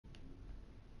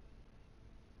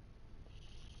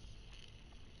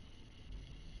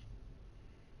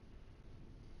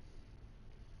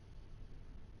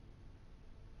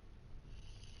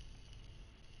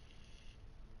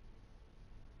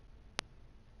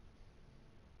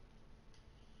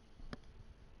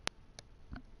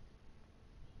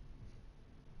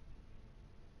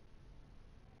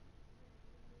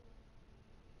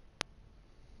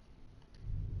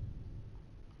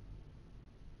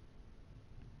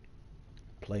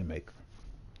playmaker.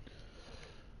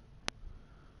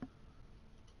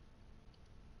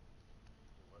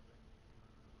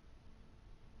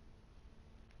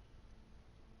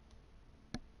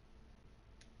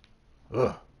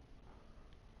 Ugh.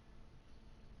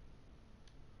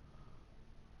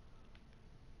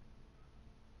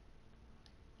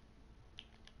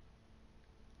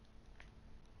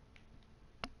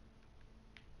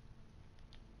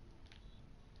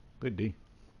 Good D.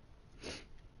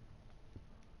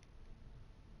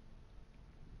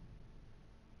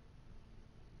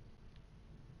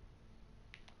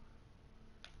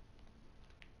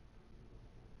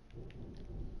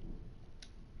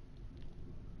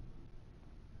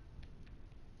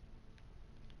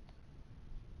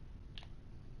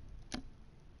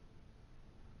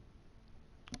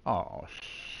 Oh,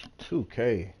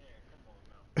 2K.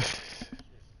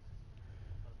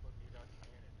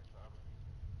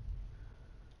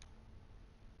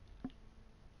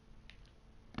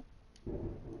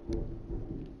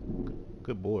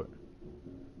 Good board.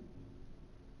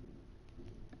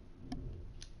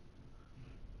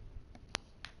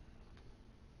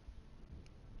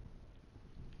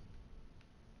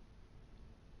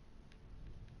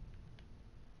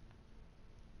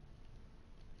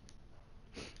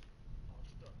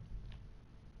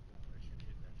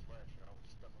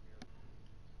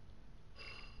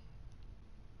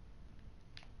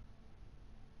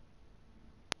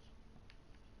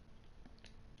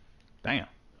 Damn.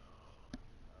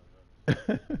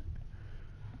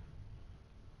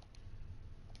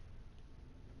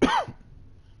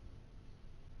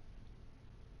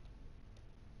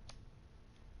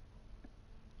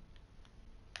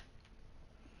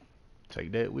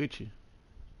 Take that with you.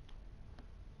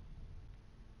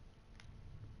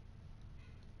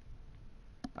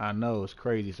 I know it's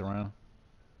crazy, Surround.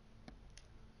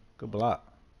 Good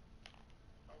block.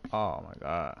 Oh my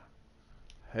god.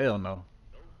 Hell no.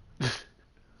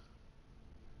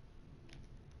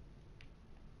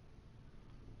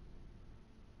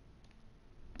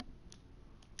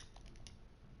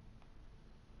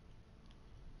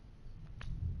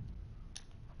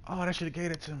 Oh, that should have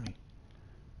gave it to me.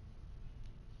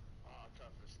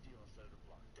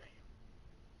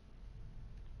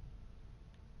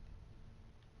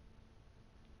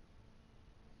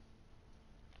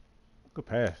 Good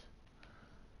pass.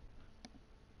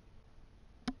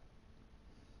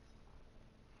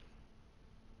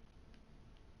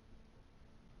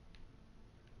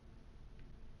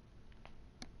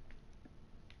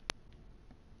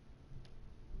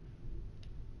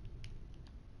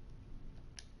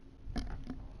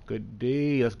 Good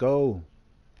D. Let's go.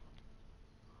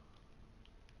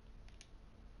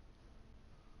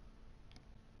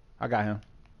 I got him.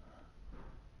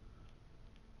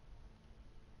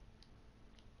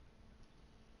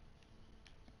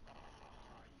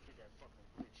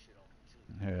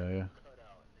 Hell yeah.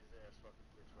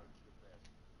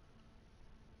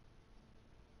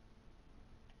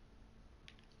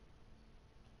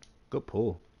 Good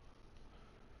pull.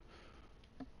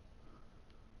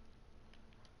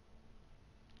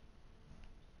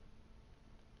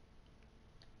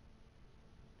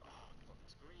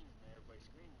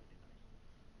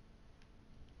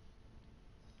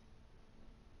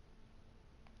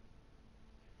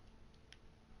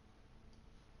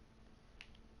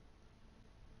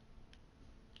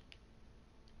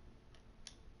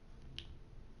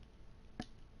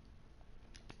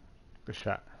 Good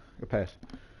shot. Good pass.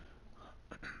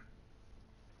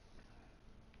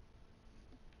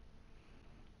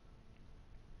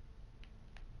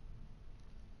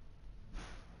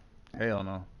 Hell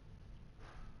no.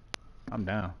 I'm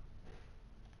down.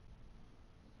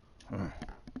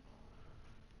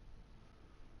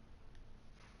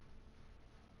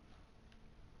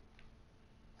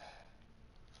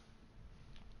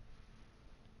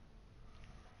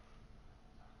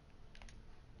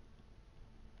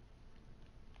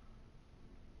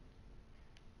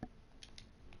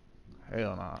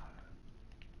 Hell nah.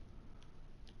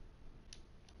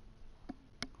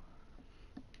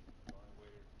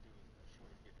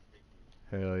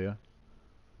 Hell yeah.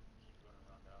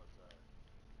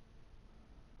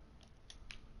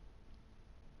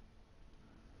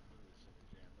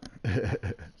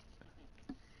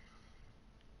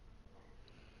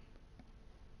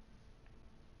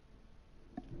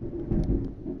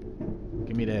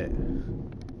 Give me that.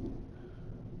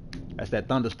 That's that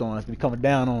thunderstorm that's gonna be coming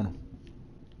down on them.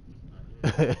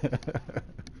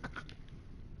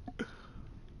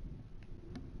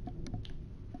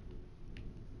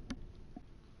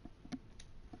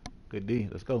 Good D.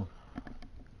 Let's go.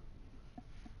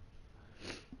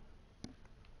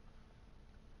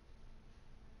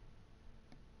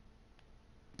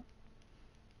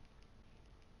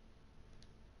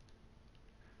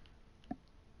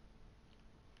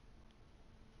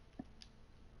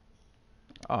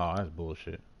 Oh, that's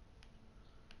bullshit.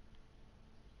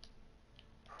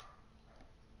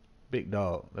 Big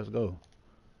dog. Let's go.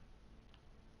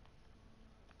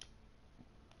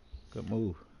 Good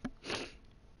move.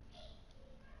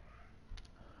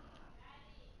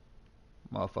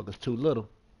 Motherfucker's too little.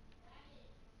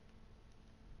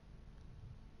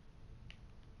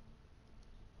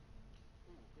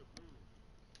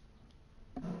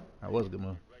 That was a good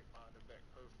move.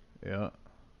 Yeah.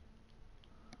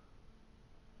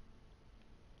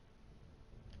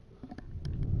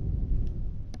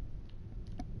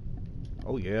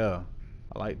 Oh yeah.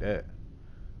 I like that.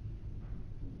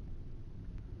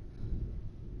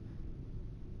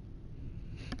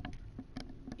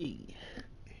 E.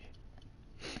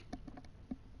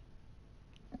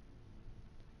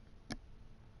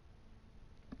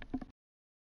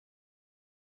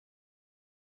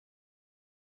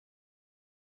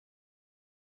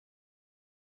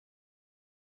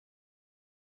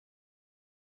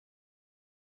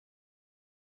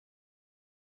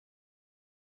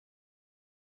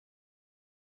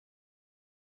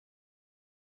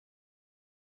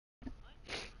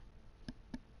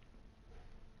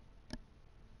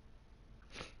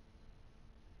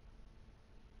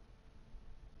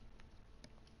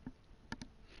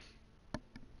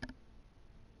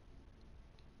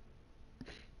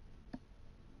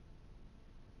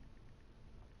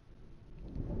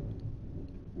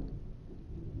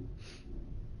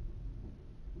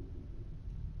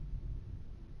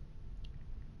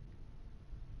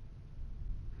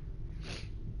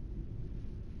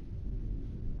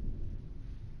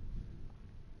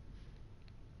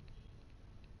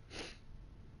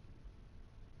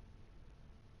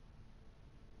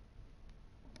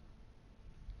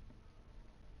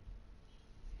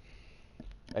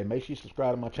 Hey, make sure you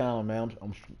subscribe to my channel, man.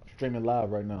 I'm streaming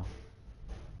live right now.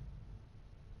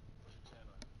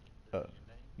 Uh,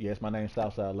 yes, my name's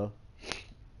SouthSydeLo.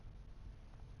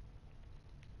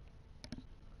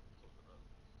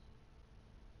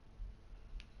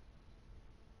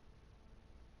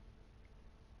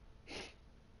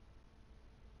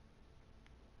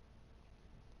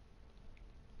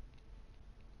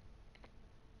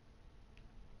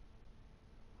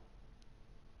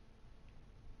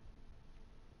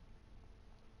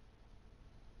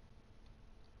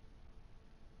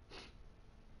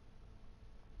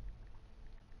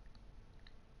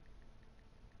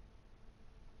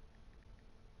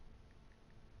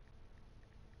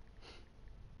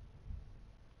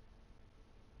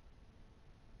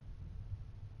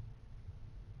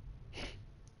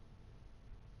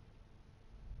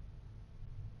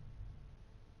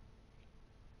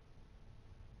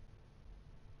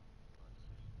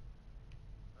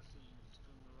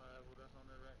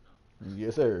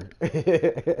 Yes, sir.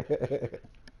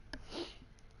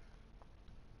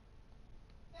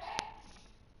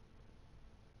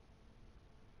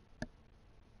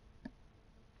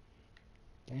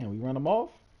 Damn, we run them off?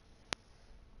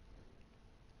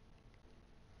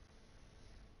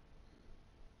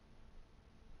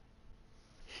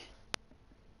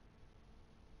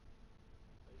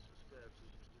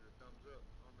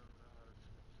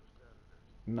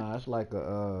 Nah, it's like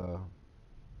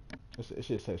it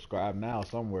should say subscribe now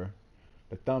somewhere.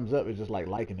 The thumbs up is just like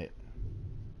liking it.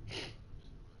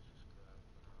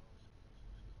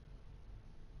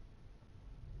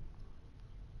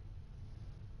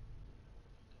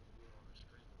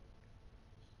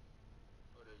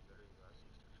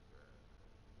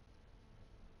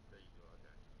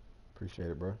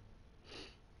 Appreciate it, bro.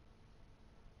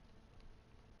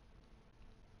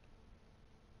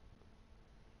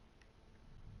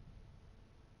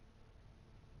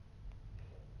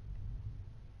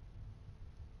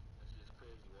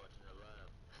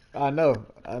 I know.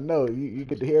 You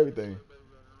get to hear everything.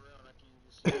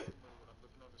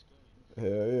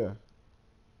 Hell yeah.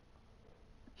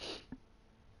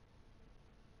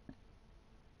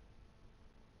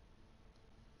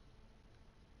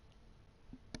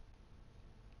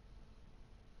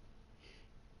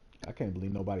 I can't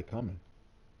believe nobody coming.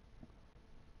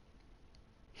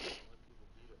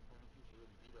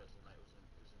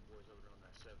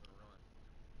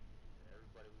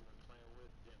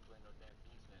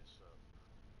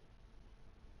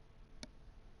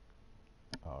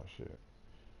 Oh shit.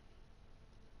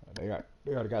 They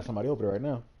already got somebody over there right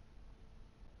now.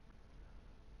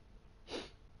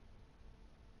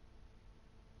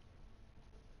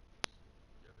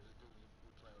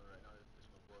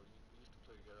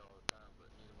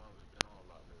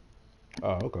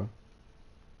 Oh, okay.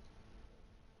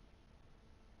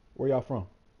 Where y'all from?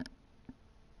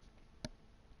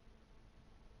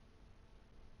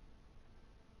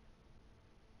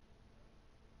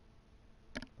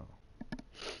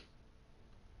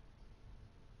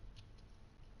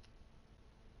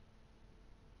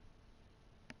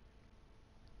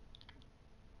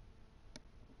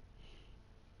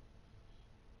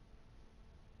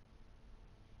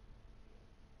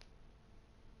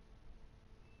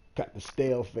 Got the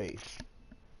stale face.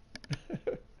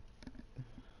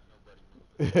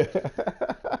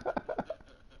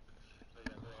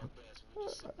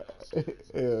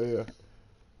 Yeah, yeah.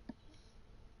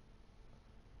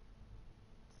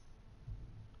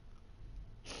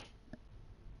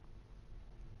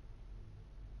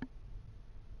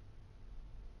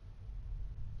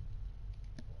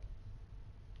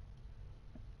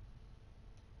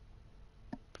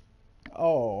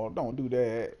 Oh, don't do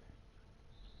that.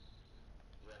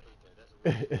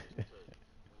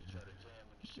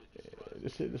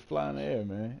 This shit just fly in the air,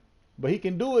 man. But he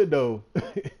can do it though.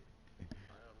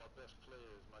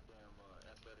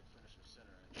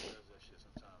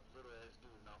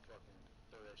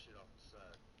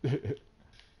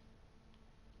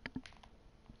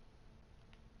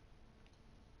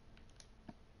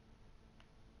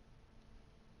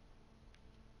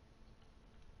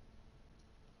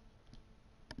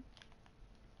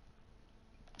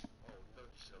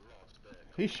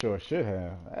 He sure should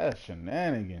have. That's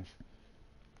shenanigans.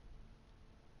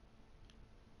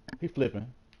 He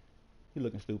flipping. He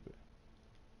looking stupid.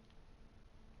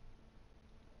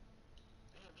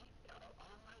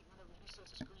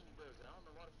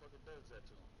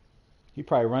 He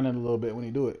probably running a little bit when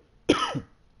he do it.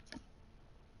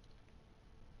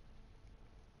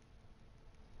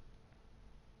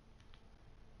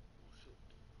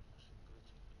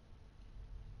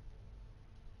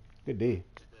 Good D.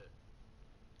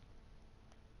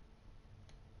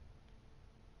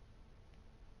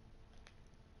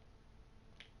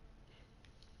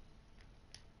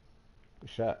 Good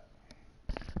shot.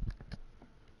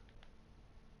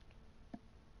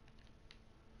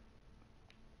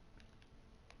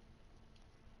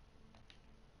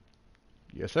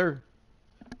 Yes, sir.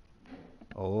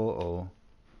 Oh, oh.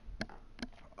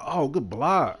 Oh, good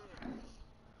block.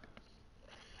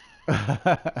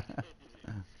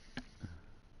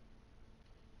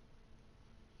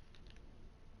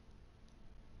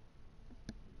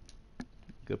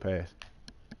 Good pass.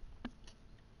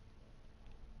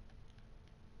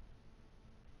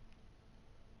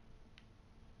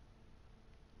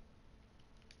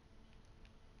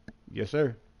 Yes,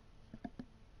 sir.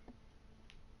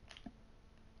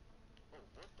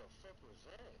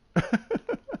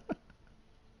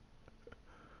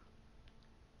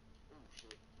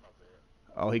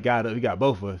 Oh, he got it. He got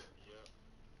both of us.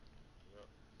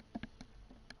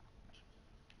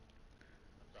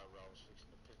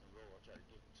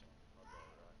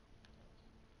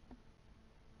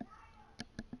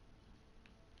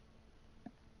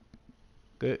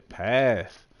 Good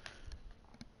pass.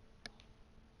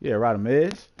 Yeah, right,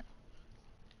 miss.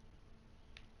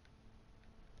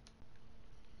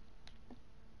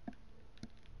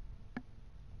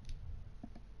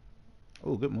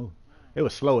 Oh, good move. It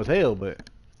was slow as hell, but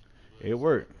it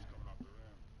worked.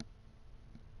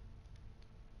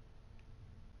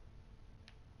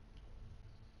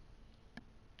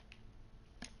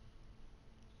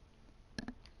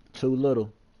 Too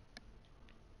little.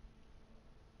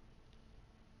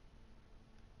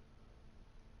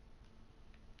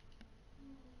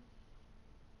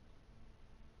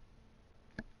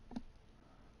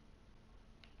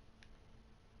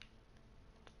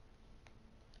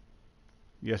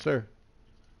 Yes, sir.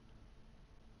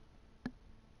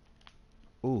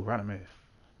 Ooh, right, miss.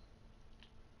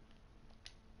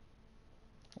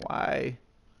 Why?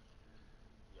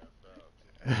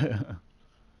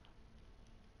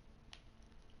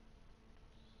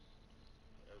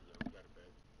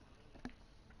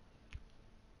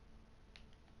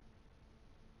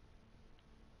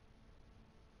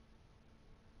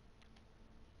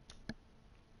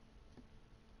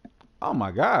 Oh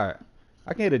my God.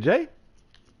 I can't hit a J.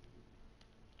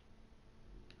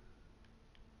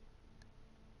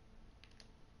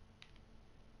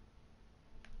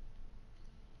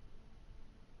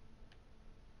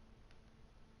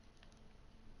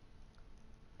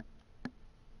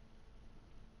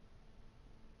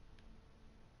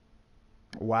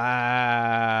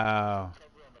 Wow.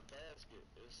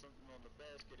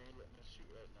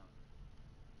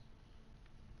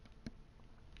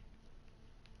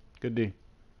 Good D.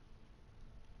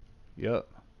 Yup.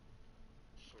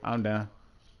 I'm down.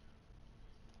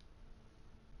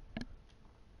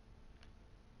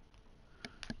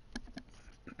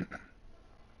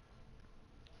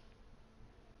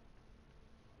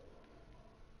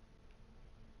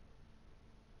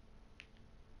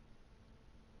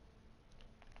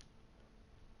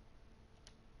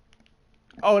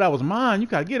 Oh, that was mine. You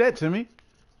gotta get that to me.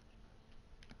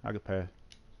 I could pass.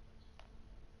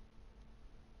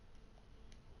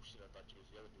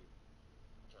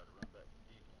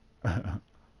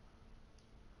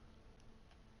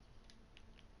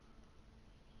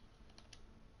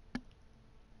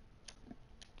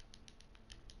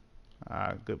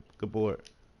 Good board.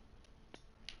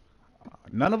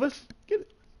 None of us?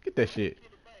 Get that shit.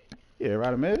 Yeah,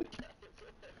 right, man.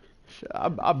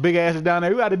 Our big asses down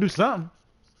there, we gotta do something.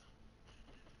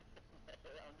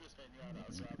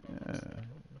 Yeah.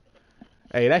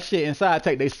 Hey, that shit inside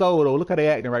take they soul though. Look how they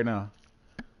acting right now.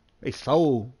 They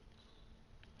soul.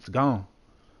 It's gone.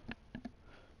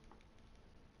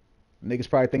 Niggas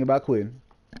probably thinking about quitting.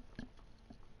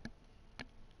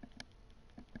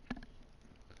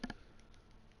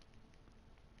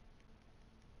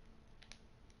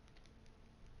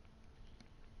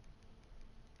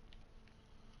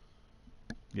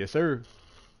 Yes, sir.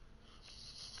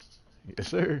 Yes,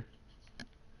 sir.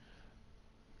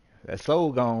 That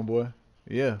soul gone, boy.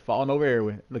 Yeah, falling over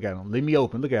everywhere. Look at him. Leave me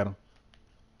open. Look at him.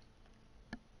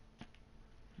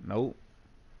 Nope.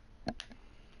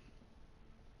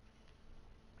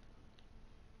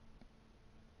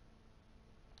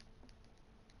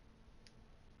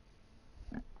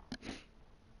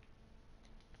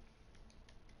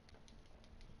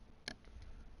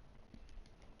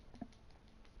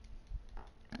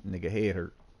 Nigga head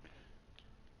hurt.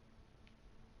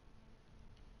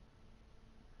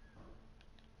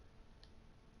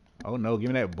 Oh no, give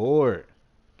me that board.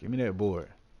 Give me that board.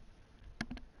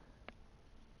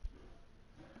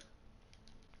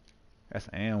 That's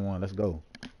and one. Let's go.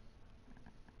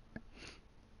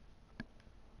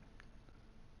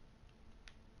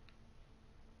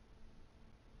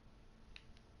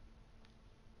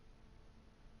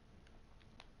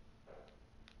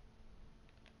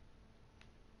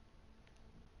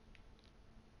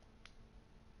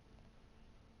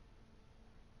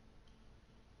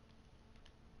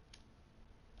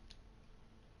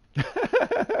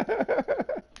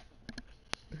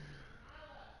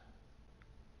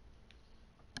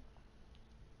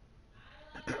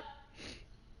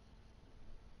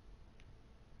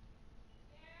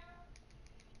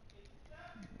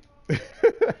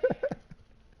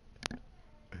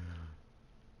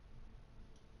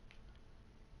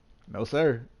 No,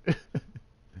 sir.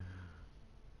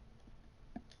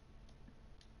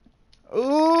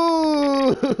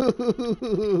 Ooh.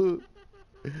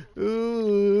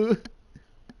 Ooh.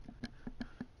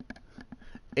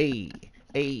 Hey,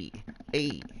 hey,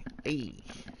 hey, hey.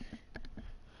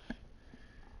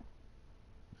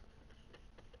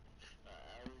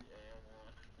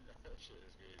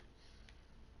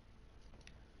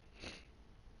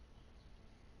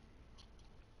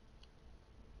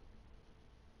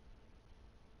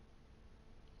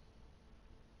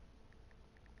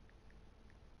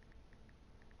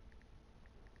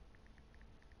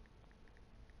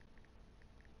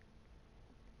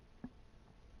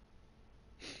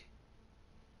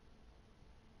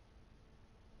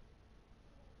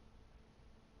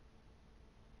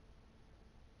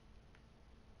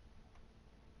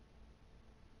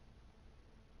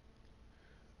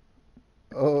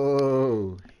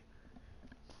 Oh,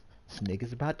 this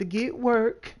nigga's about to get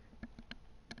work.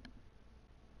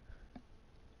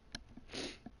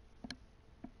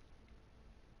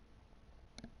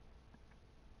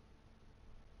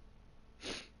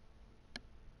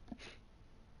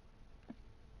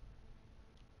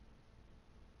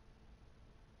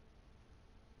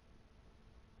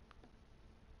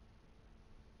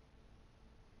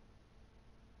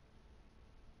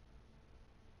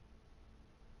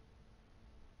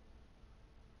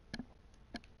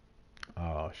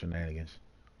 Oh, shenanigans.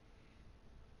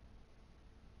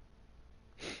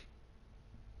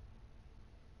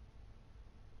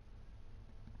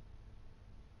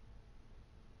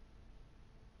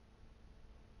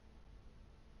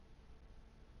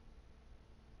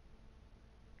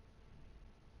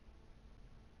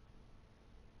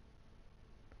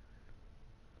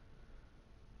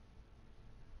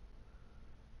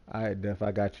 All right, Def,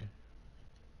 I got you.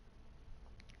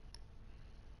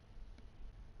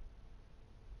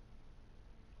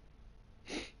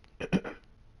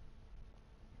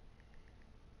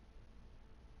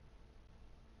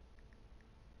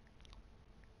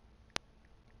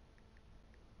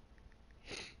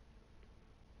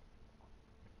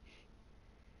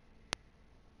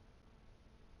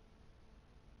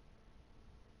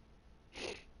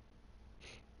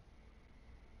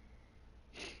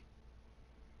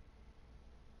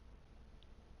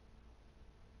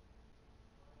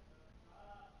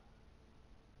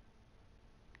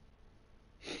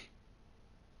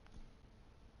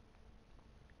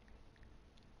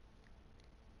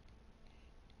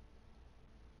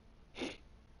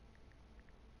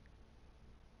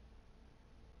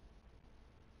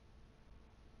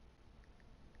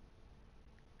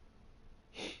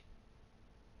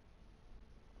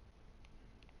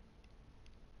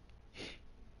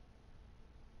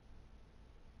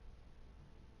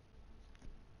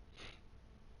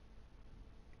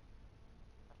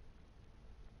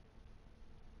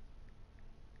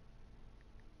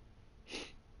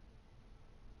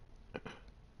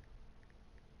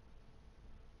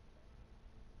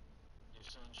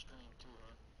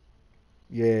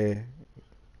 Yeah,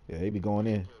 yeah, he be going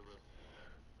in.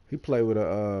 He play with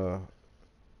a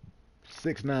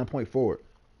 6'9" point forward.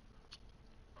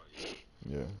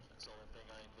 Yeah,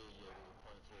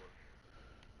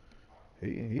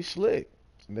 he's slick.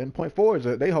 And then point forwards,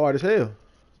 they hard as hell.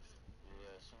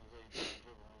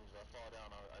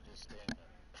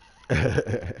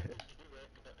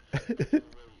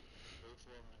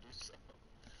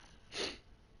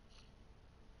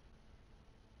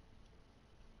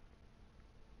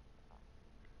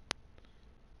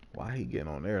 Why he getting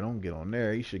on there? Don't get on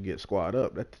there. He should get squat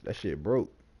up. That shit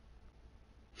broke.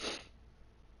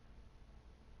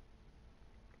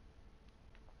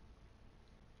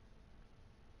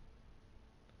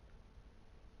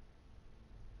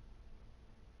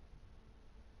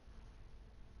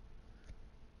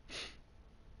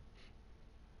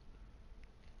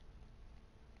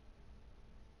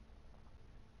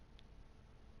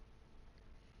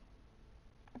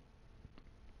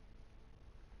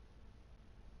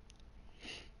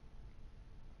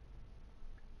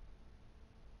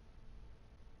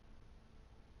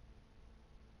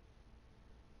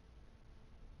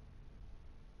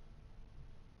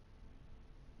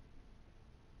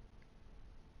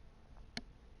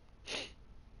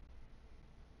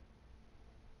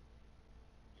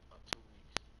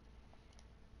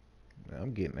 Man,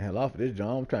 I'm getting the hell off of this joint.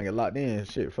 I'm trying to get locked in.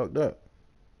 Shit fucked up.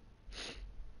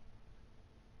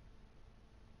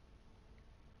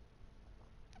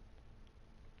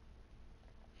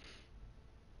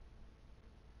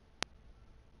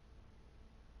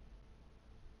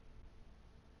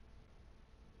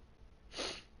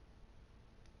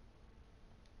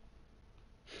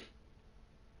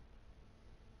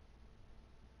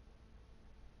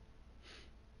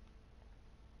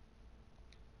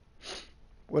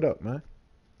 What up, man?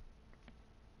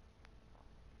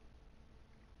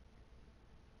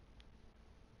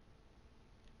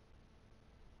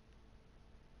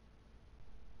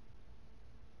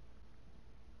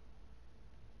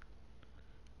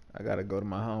 I gotta go to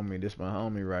my homie. This my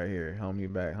homie right here.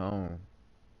 Homie back home.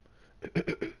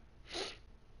 I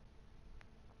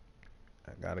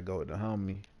gotta go with the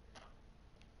homie.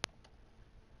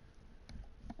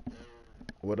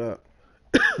 What up?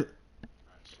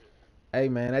 Hey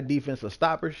man, that defensive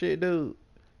stopper shit, dude.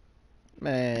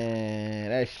 Man,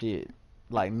 that shit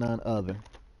like none other.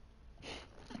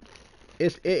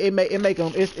 It make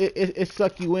them it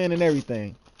suck you in and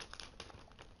everything.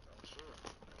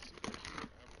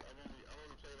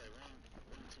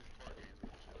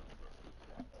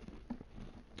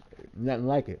 Nothing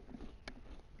like it.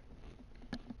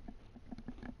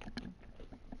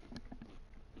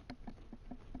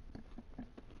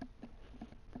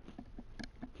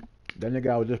 That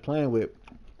nigga I was just playing with,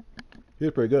 he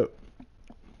was pretty good.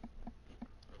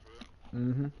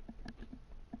 Mm-hmm.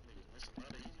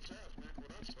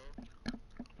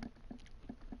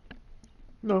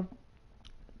 No,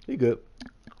 he good.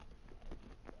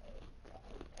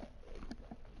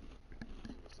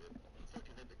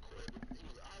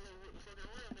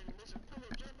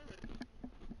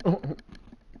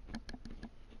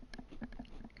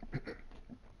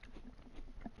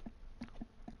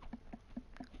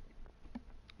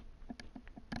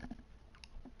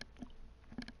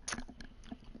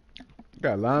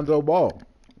 Got Lonzo Ball.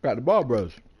 Got the Ball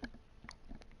brothers.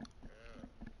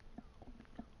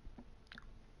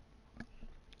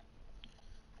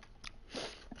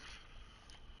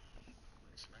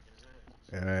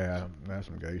 Yeah, that's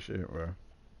some gay shit, bro.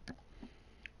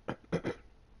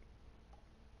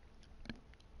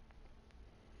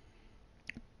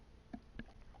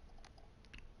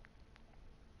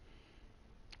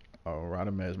 Oh,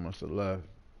 Rodamez must have left.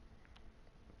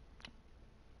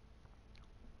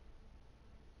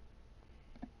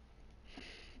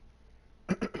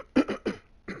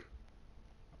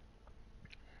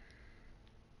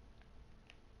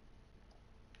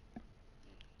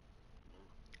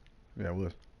 Yeah, it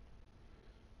was.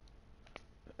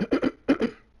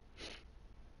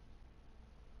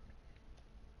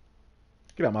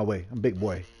 Get out my way. I'm big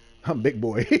boy. I'm big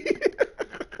boy.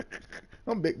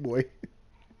 I'm big boy.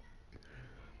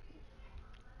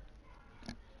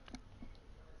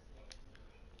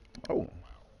 Oh,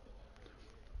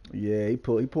 yeah, he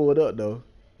pulled up though.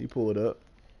 He pulled up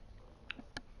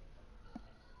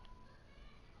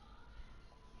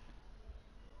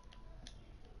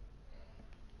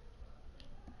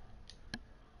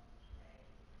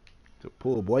to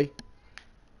pull boy.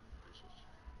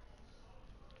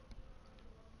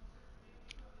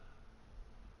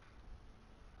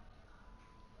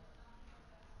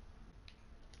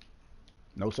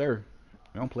 No sir,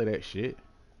 I don't play that shit.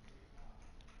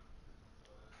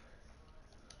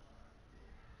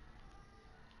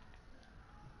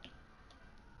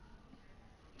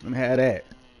 Let me have that.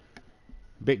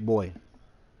 Big boy.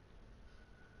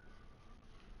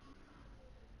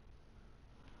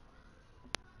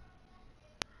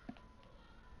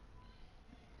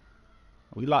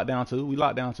 We locked down too. We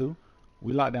locked down too.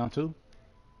 We locked down too.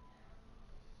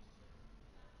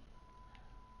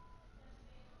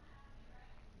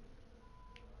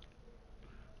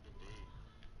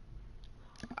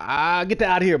 Ah, get that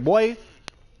out of here, boy.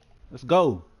 Let's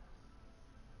go.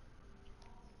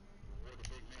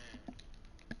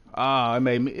 Ah, it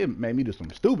made me do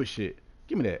some stupid shit.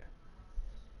 Give me that.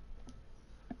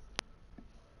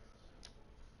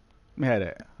 Let me have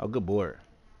that. Oh, good board.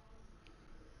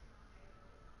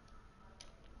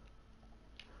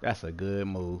 That's a good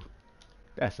move.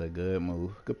 That's a good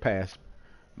move. Good pass,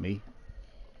 me.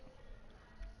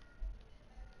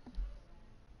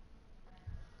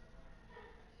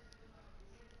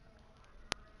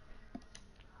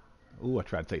 Ooh, I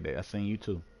tried to take that. I seen you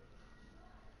too.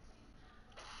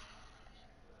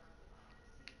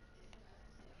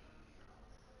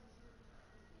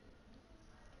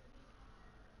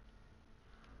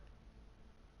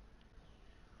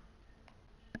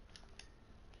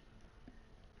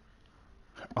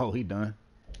 Oh, he done.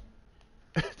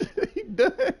 He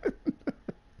done.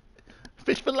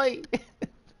 Fish fillet.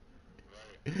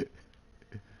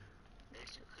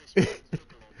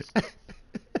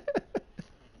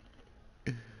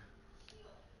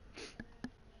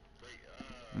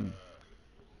 Mm,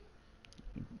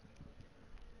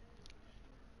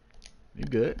 you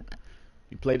good.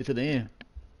 You played it to the end.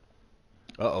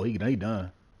 Uh oh, he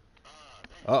done.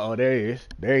 Uh oh, there he is.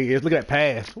 There he is. Look at that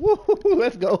pass. Woo,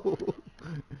 let's go.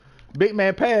 Big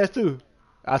man pass too.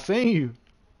 I seen you.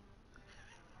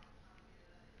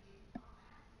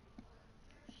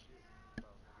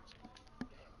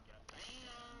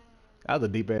 That was a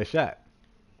deep ass shot.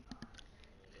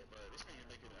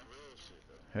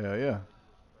 Hell yeah.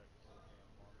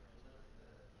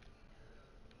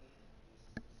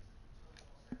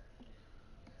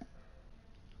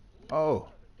 Oh,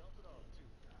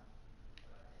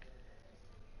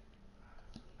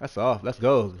 that's off. Let's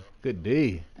go. Good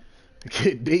D.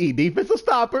 Good D. Defensive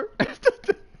stopper.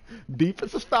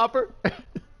 Defensive stopper.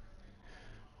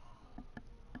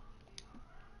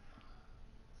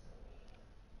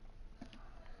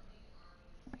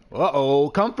 Uh oh,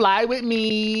 come fly with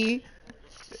me.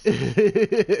 There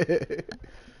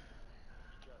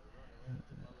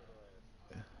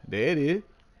it is.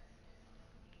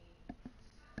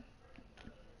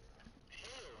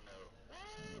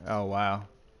 Oh wow.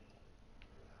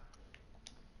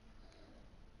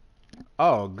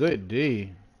 Oh, good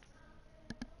D.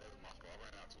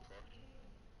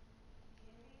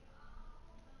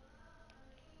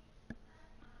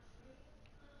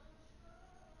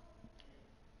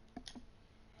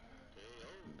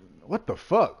 What the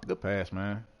fuck? Good pass,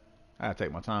 man. I gotta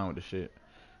take my time with this shit.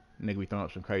 Nigga be throwing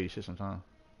up some crazy shit sometimes.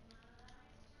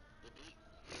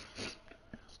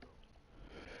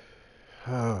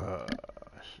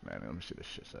 Man, let me see this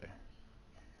shit say.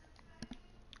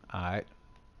 Alright.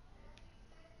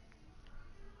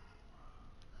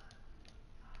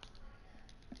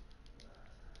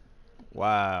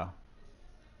 Wow.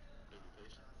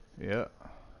 Yep.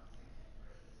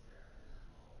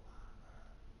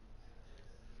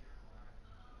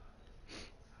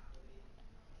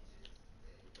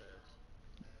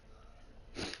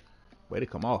 Way to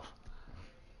come off.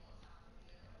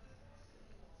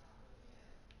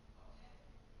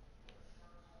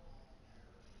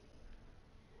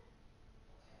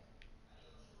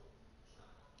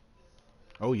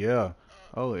 Oh yeah.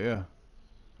 Oh yeah.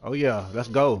 Oh yeah. Let's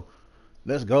go.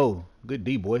 Let's go. Good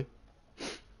D, boy.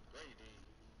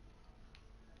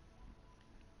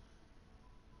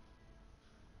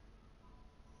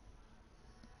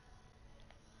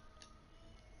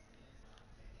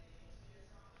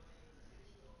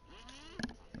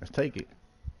 Let's take it.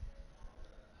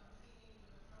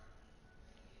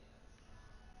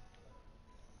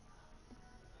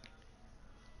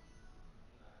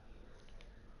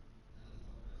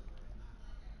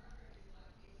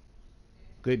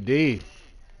 Good D.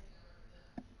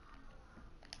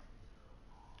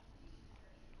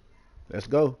 Let's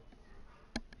go.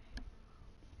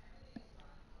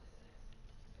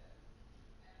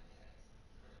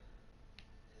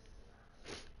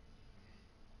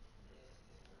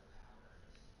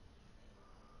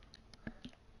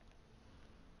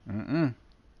 Mm-mm.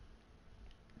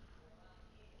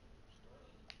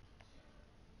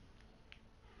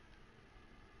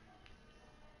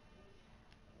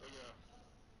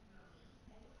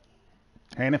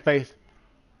 Hand and face.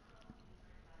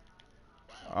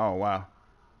 Oh wow.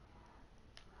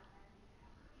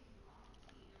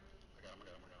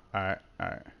 Alright,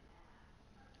 alright.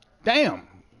 Damn!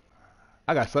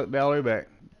 I got sucked all the way back.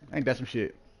 Ain't that some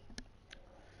shit?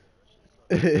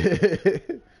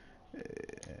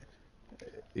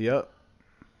 Yep.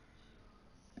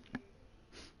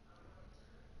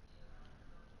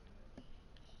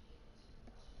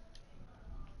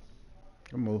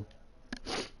 Come on.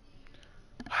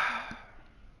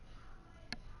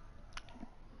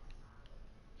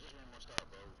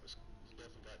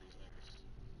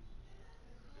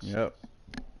 Yep.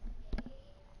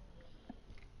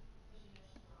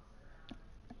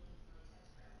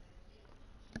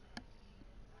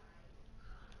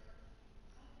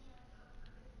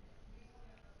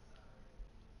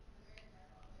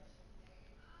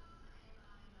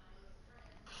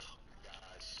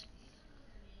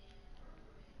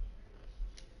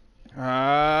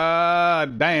 Ah,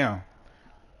 damn.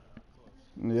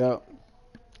 Yep.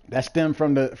 That stemmed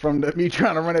from the me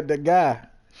trying to run at the guy.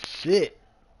 Shit.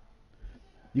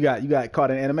 You got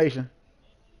caught in animation.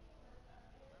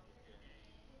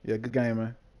 Yeah, good game,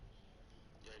 man.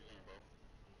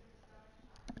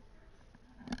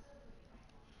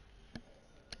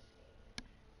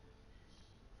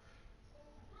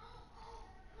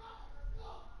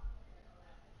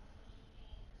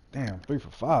 Damn, 3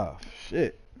 for 5.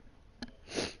 Shit.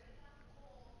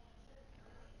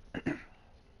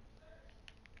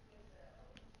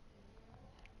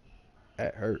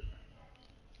 That hurt.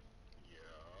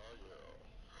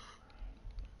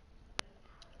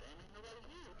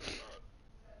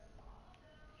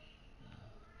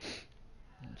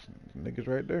 Niggas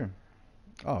right there.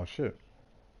 Oh shit.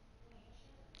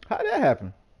 How did that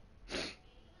happen?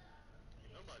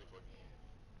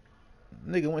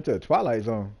 Nigga went to the Twilight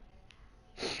Zone.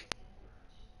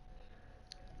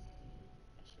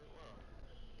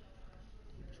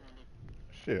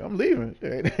 Shit, I'm leaving.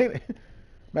 Shit.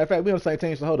 Matter of fact, we on the same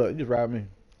team, so hold up. You just ride me.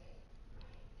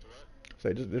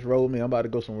 Say, just roll with me. I'm about to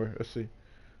go somewhere. Let's see.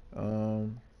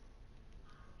 Um,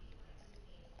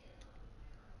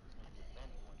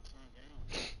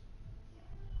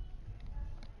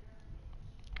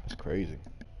 that's crazy.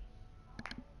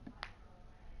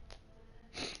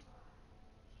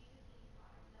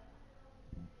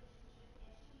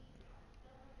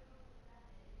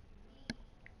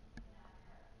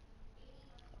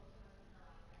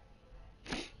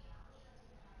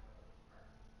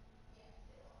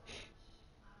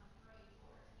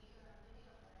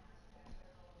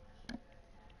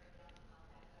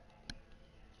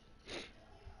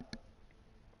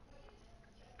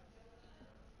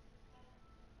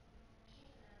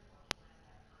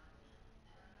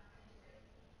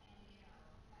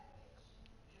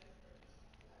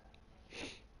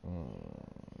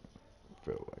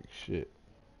 Felt like shit.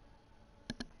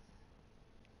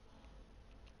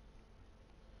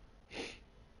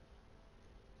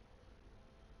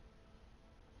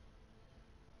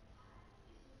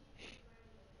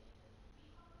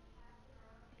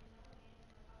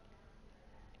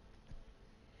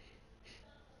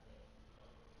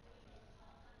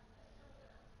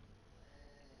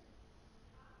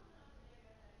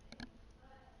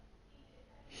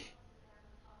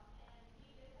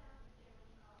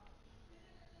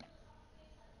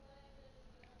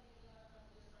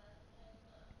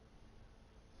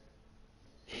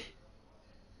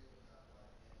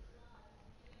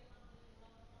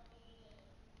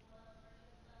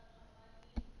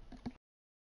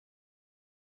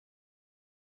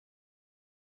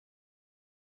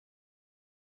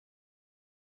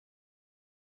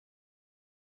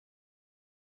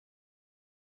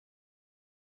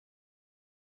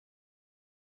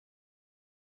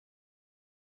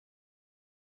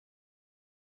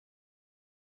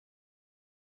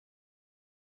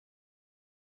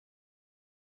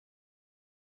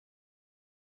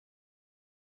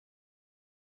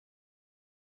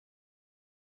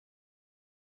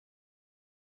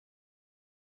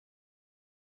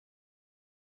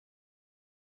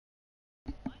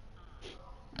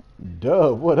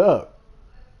 Dub, what up?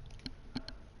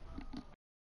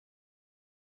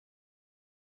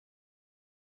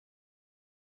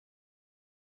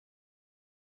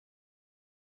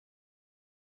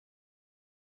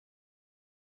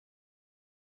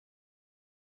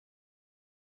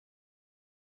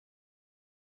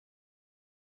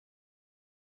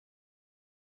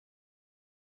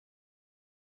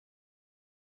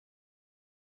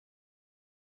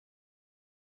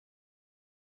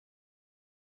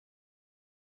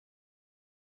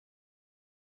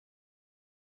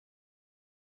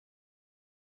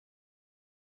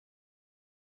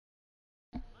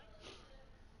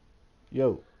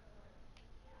 Yo,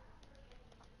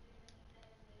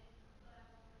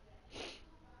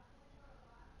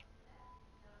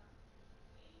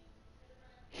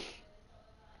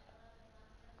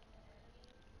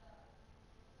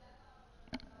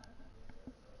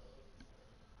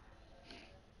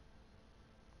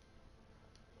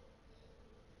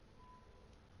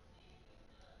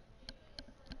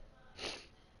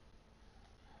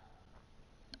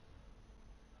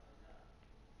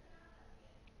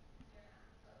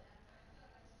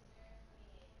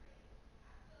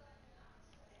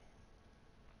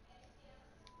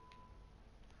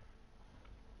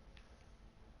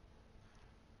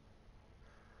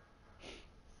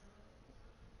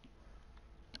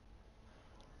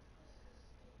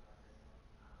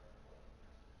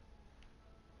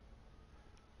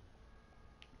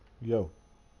 Yo,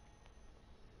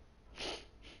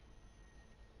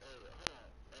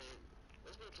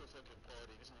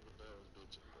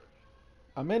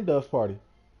 I'm in Dove's party.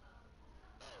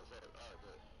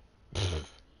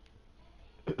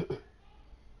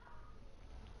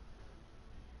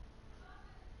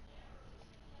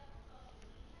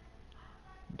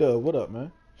 Dove, what up,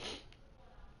 man?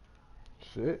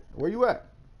 Shit, where you at?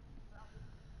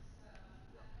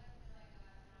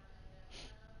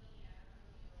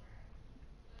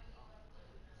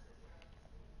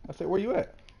 I said, where you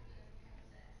at?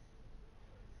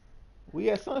 We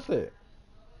at Sunset.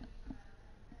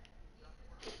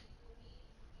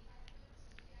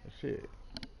 Shit.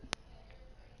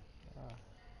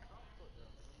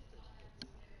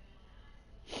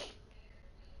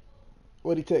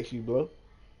 What'd he text you, bro?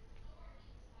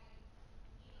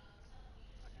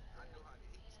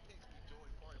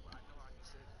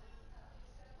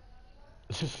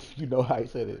 You know how he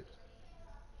said it.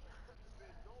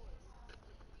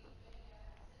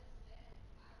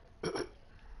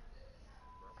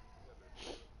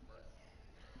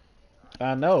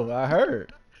 I know. I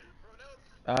heard.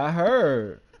 I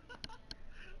heard.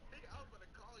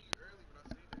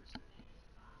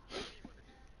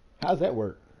 How's that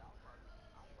work?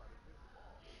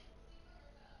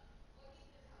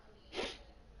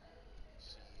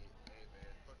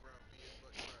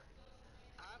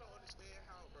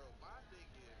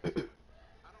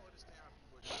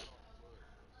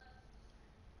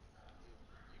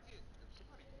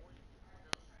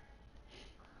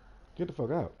 Get the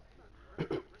fuck out.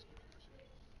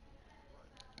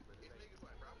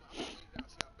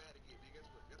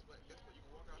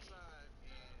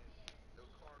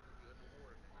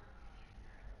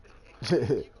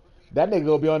 That nigga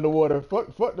gonna be underwater.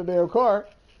 Fuck the damn car.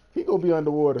 He gonna be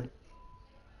underwater.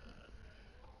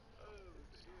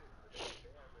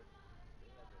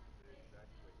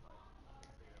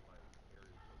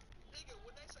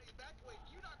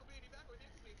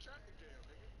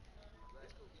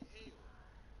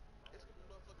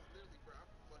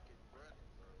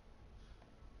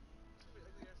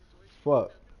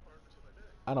 Fuck.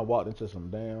 I done walked into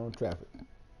some damn traffic.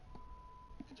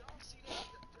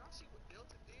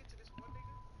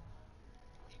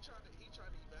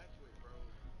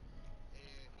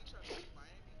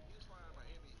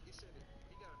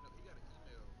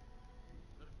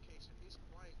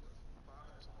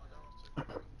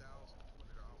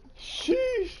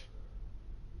 Sheesh.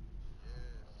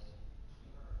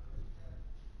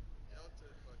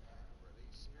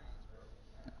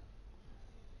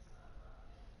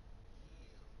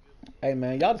 Hey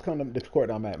man, y'all just come to this court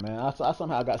I'm at, man. I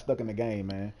somehow got stuck in the game,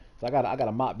 man. So I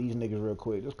gotta mop these niggas real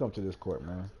quick. Just come to this court,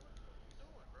 man.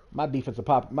 My defensive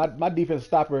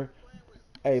stopper.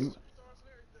 Hey,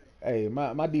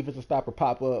 my defensive stopper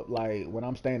pop up like when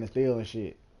I'm standing still and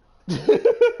shit.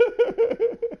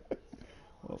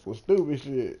 That's some stupid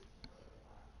shit.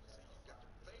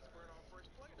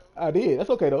 I did. That's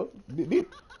okay though.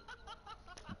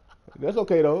 That's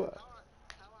okay though.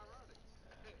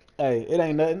 Hey, it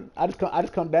ain't nothing. I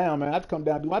just come down, man. I just come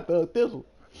down, do my thug thistle.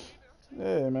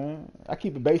 Yeah, man. I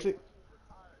keep it basic.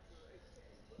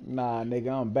 Nah,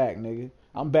 nigga, I'm back, nigga.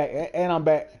 I'm back, and I'm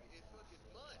back,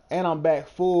 and I'm back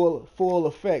full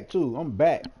effect too. I'm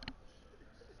back,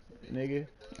 nigga.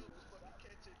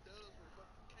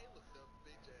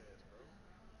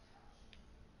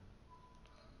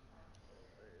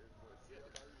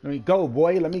 Let me go,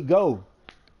 boy. Let me go.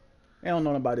 They don't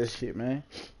know about this shit, man.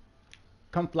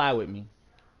 Come fly with me.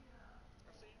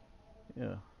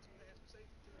 Yeah.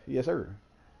 Yes, sir.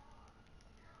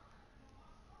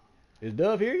 Is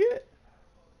Dove here yet?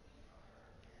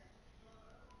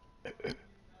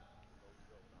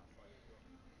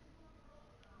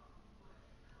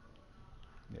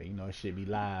 Yeah, you know it should be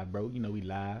live, bro. You know we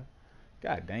live.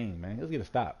 God dang, man. Let's get a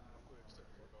stop.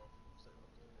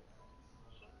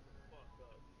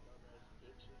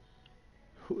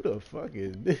 Who the fuck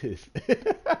is this?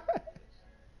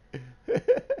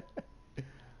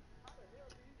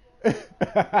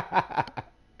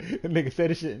 The nigga said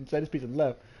this shit and said this piece and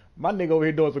left. My nigga over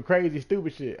here doing some crazy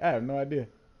stupid shit. I have no idea.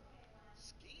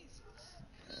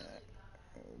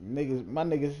 Niggas, my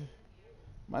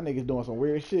niggas doing some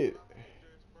weird shit.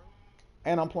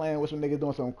 And I'm playing with some niggas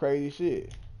doing some crazy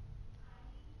shit.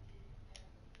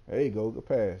 There you go, good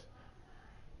pass.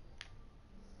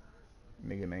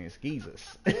 Nigga named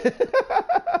Skeezus.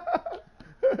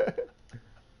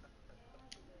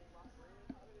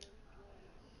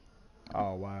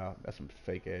 Oh wow, that's some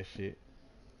fake ass shit.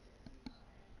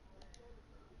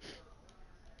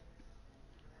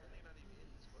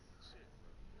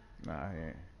 Nah, I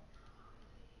ain't.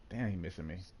 Damn, he missing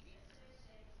me.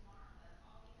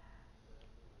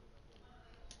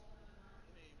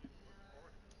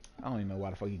 I don't even know why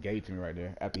the fuck he gave it to me right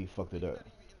there after he fucked it up.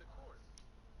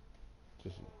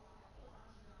 Just.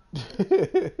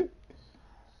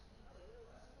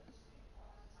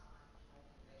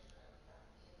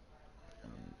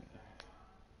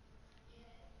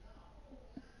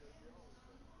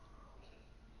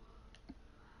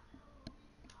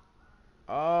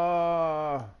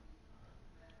 Oh,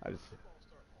 I just.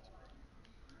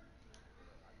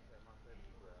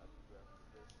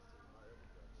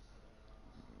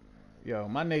 Yo,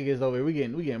 my niggas over here, we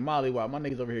getting mollywopped. My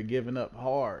niggas over here giving up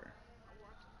hard,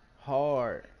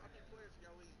 hard,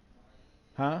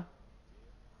 huh?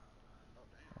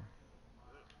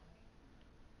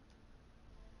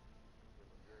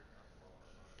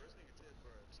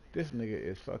 This nigga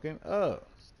is fucking up.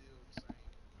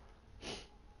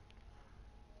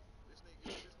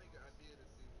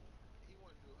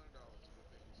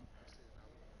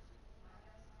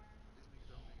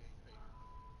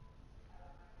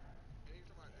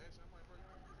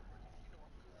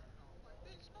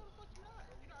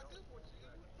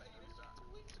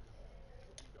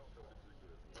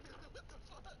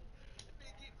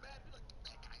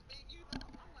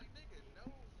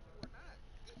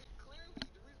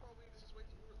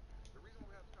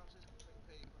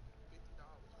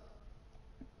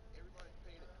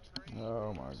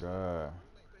 Oh my god.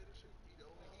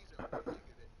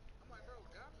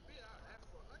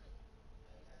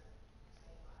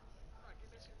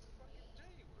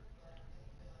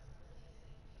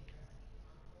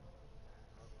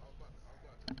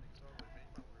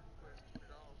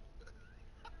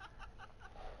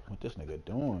 What this nigga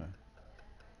doing?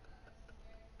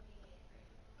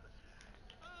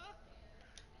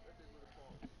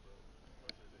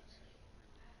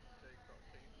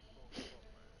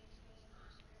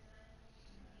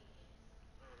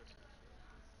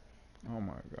 Oh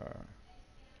my god.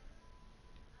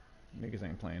 Niggas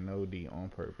ain't playing no D on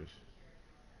purpose.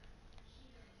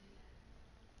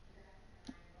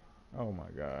 Oh my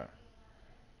god.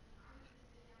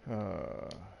 Uh,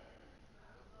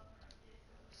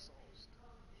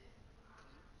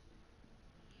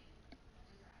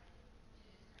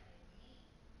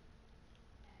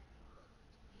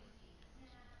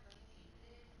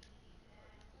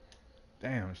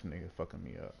 damn, this nigga fucking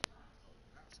me up.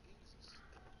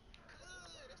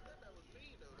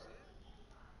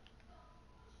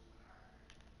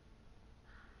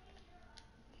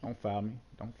 Don't foul me.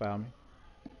 Don't foul me.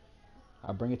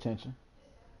 I bring attention.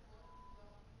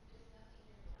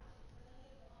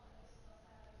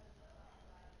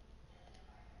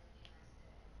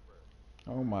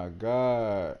 Oh my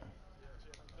god.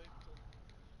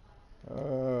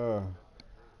 Uh,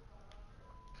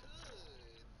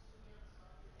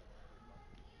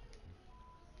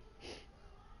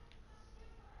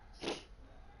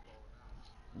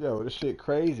 yo, this shit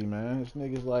crazy, man. This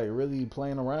nigga's like really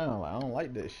playing around. Like, I don't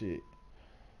like that shit.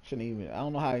 Shouldn't even. I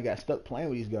don't know how he got stuck playing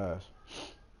with these guys.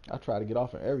 I tried to get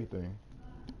off of everything.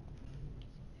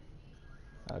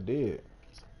 I did.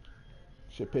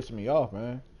 Shit pissing me off,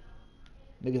 man.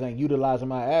 Niggas ain't utilizing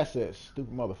my assets,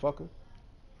 stupid motherfucker.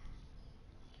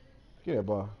 Get that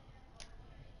ball.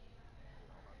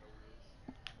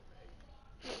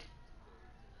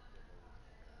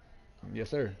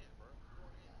 Yes, sir.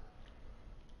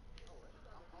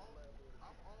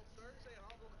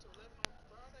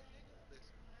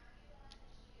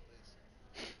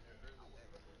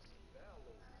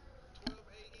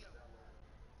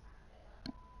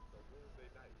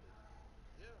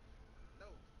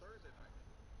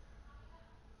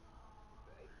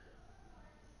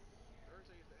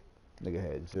 Nigga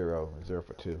had zero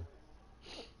for two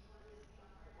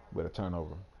with a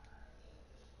turnover.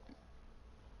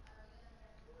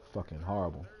 Fucking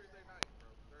horrible.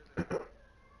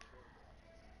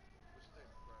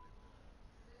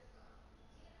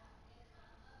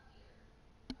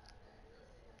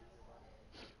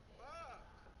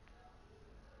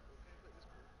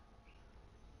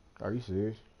 Are you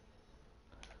serious?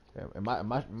 Yeah, and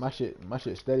my shit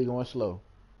steady going slow.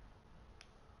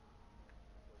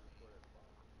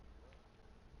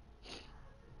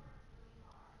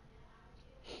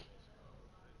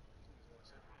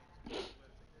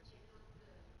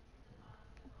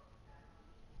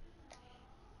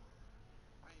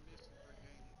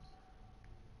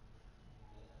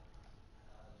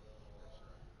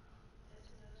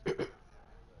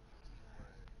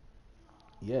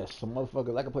 Yes, some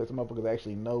motherfuckers. I can play some motherfuckers that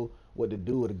actually know what to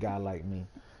do with a guy like me.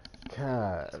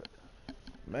 God,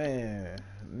 man,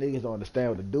 niggas don't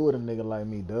understand what to do with a nigga like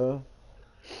me, duh.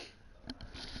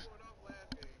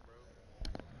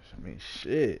 I mean,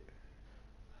 shit.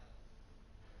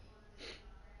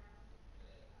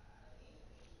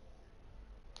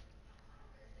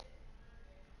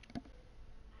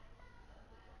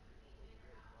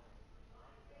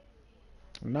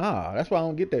 Nah, that's why I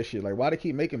don't get that shit. Like, why they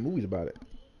keep making movies about it?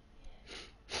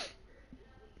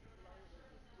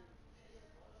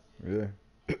 Yeah.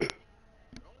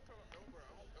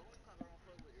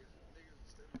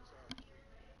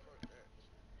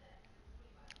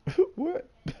 What?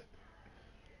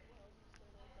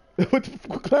 What the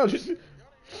fuck clown you see?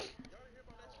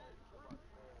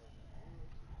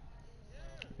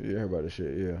 Yeah, I heard about this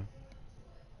shit. Yeah.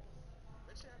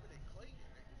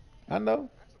 I know.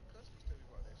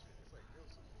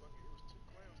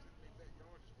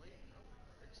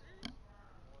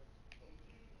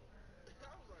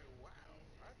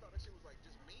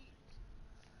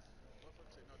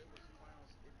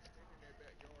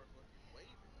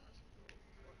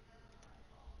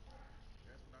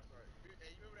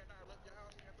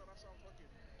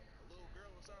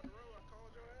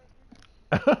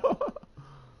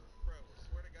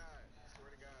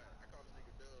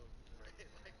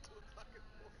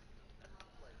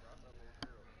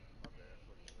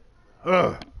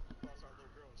 Ugh.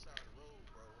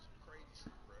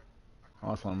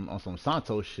 On some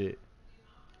Santos shit.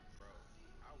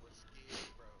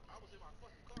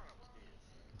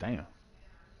 Damn.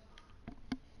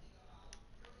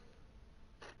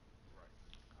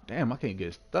 Damn, I can't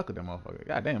get stuck with that motherfucker.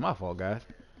 God damn, my fault, guys.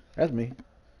 That's me.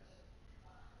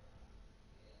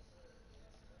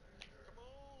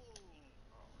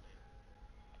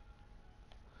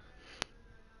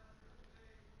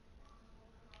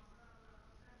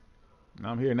 No,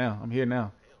 I'm here now. I'm here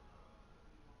now.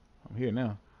 I'm here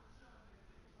now.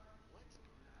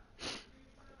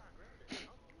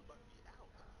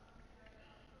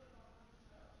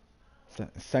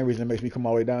 Same reason it makes me come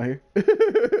all the way down here.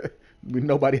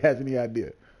 Nobody has any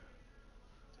idea.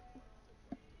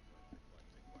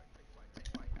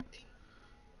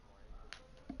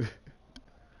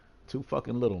 Too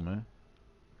fucking little, man.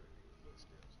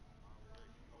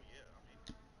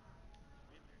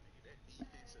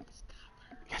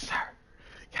 Yes, sir.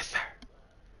 Yes, sir.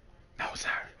 No, sir.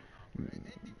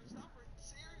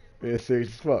 Yeah, serious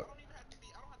as fuck.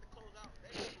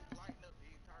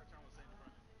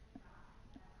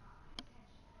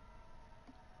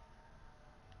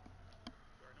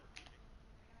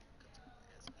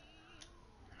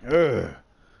 Ugh.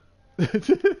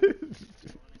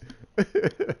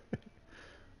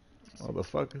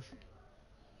 Motherfuckers.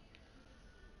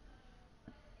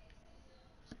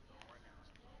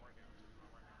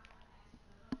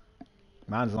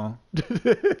 Mine's on.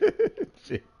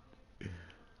 Shit.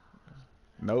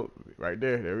 Nope. Right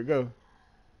there. There we go.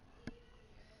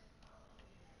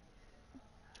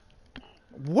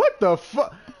 What the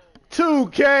fuck?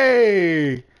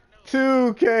 2K.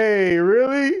 2K.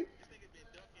 Really?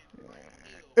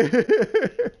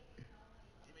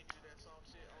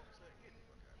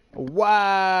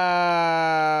 Wow.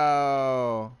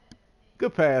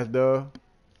 Good pass, though.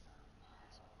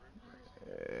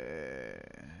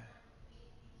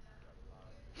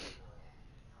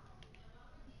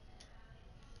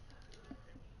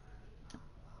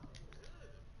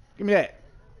 Give me that.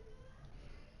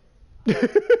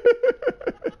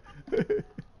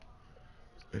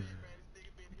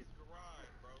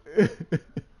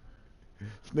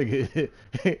 This nigga,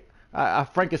 I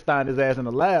Frankenstein his ass in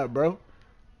the lab, bro.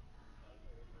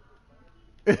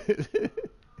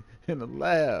 In the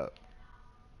lab.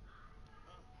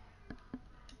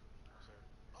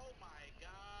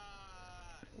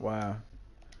 Wow.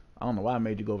 I don't know why I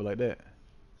made you go over like that.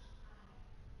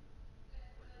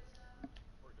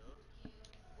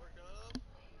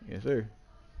 Yes, sir.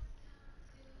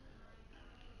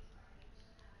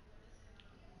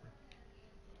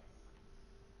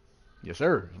 Yes,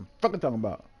 sir. I'm fucking talking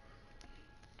about.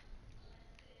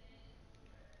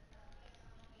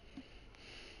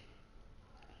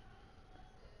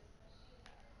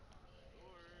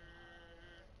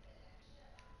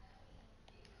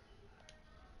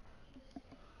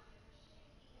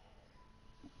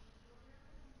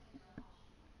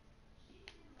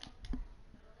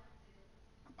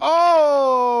 Oh.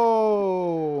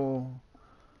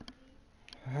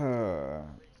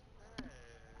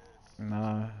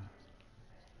 Nah.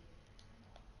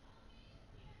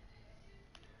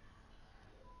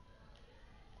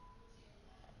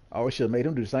 Oh, it should have made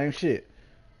him do the same shit.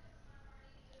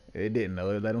 It didn't though.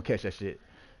 It let him catch that shit.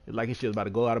 It's like his shit was about to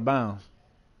go out of bounds.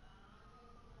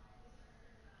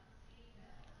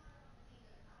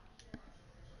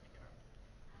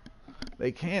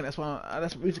 They can. That's why.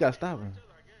 We just gotta stop him.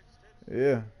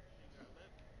 Yeah.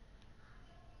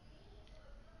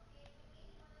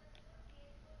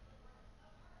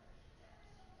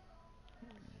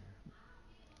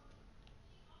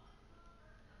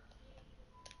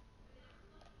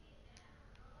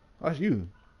 That's you.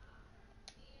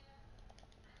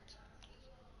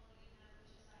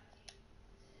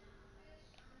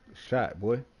 Shot,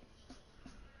 boy.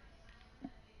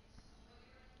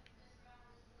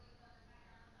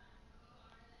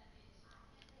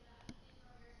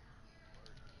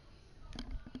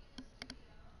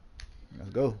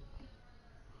 Let's go.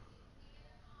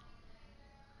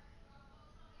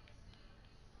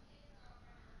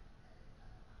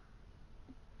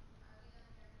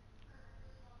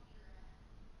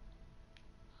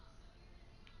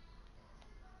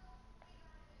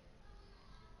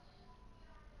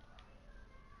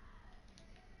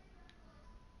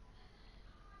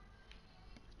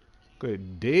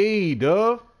 Good D,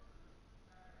 Dove.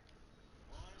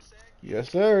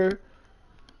 Yes, sir.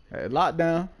 Hey,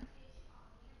 lockdown.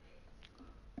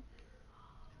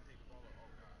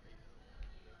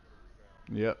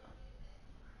 Yep.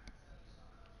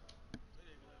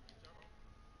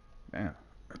 Damn.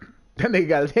 That nigga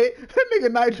got his head. That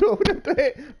nigga Nitro with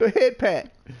the head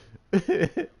pat.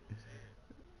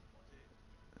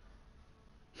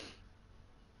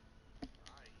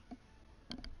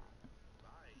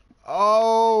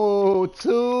 Oh,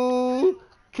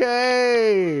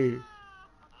 2K.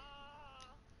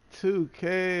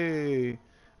 2K.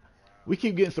 We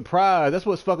keep getting surprised. That's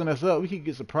what's fucking us up. We keep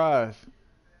getting surprised.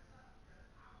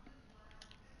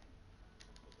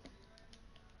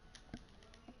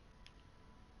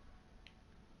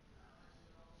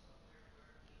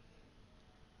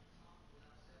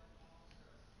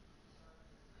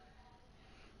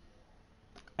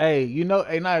 Hey,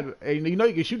 hey, hey, you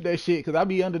can shoot that shit because I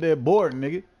be under there bored,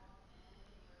 nigga.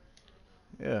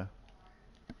 Yeah.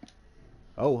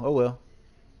 Oh well.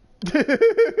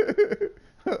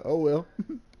 Oh well.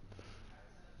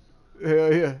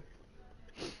 Hell yeah.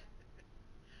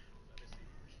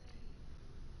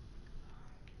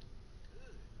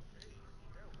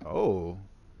 Oh,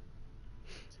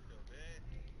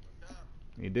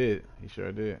 he did. He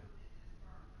sure did.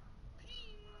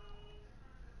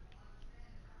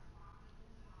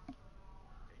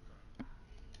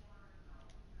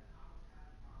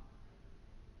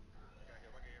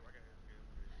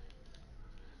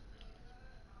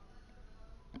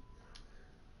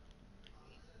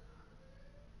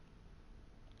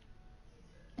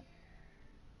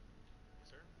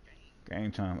 Game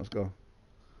time. Let's go.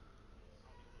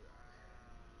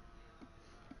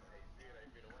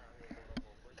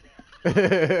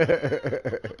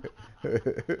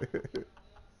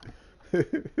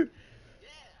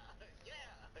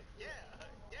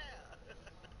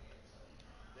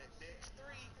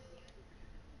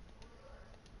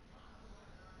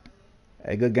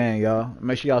 Hey, good game, y'all.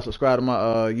 Make sure y'all subscribe to my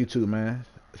YouTube, man.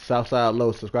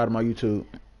 SouthSydeLo. Subscribe to my YouTube.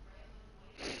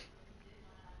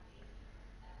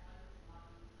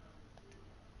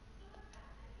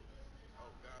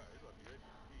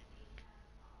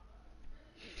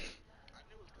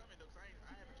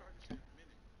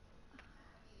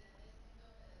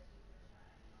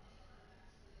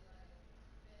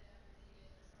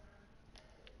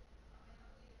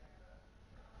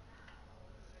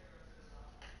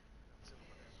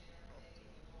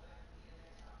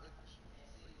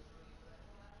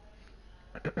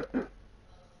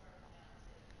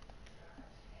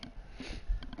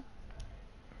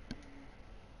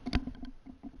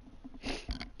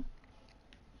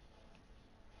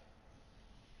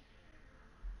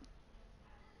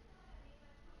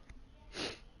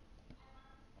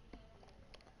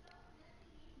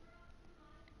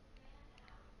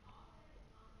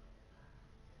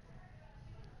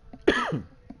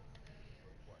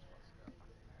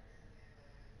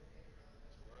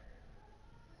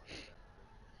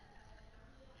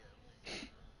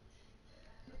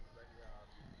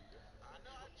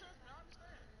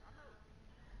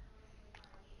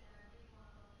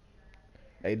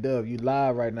 Hey, Dub, you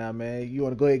live right now, man. You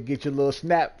want to go ahead and get your little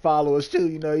snap followers too?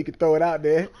 You can throw it out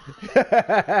there.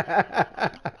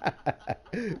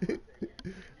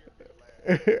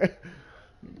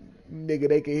 Nigga,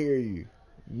 they can hear you.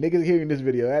 Niggas hearing this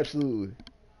video, absolutely.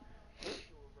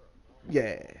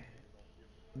 Yeah,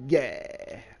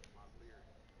 yeah.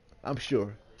 I'm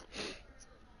sure.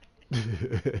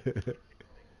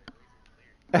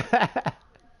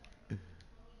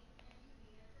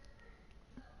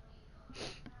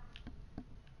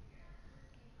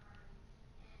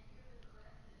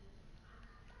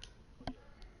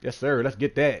 Yes, sir. Let's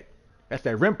get that. That's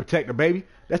that rim protector, baby.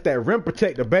 That's that rim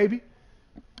protector, baby.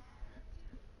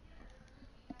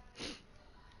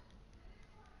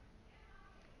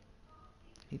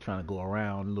 He trying to go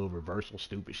around a little reversal,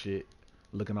 stupid shit,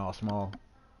 looking all small.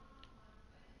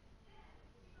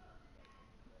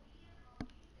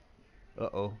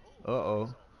 Uh-oh.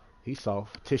 Uh-oh. He's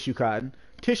soft. Tissue cotton.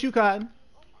 Tissue cotton.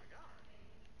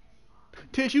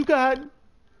 Tissue cotton.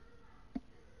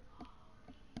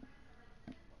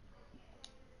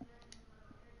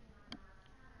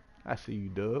 I see you,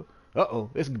 Dub.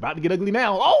 Uh-oh. It's about to get ugly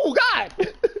now. Oh,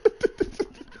 God!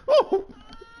 Oh.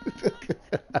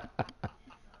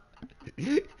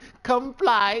 Come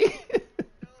fly.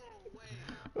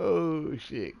 Oh,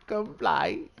 shit. Come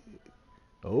fly.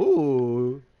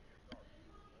 Oh.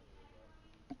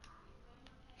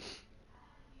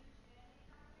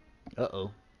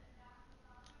 Uh-oh.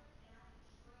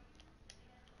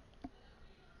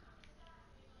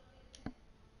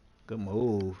 Good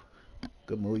move.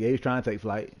 Good move. Yeah, he's trying to take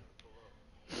flight.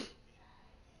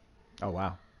 Oh,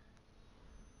 wow.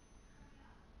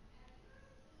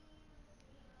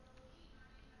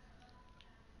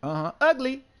 Uh-huh.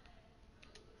 Ugly.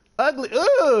 Ugly.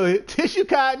 Ugh. Tissue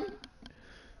cotton.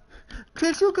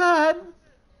 Tissue cotton.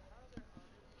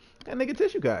 That nigga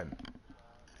tissue cotton.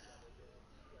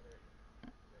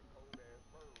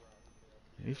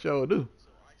 He sure do.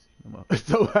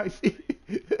 So icy.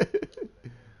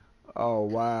 Oh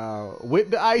wow.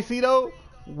 With the icy though?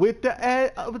 With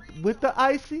the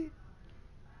icy?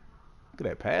 Look at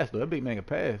that pass though. That big man can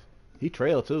pass. He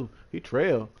trail too. He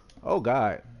trail. Oh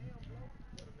God.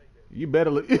 You better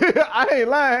look. I ain't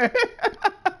lying.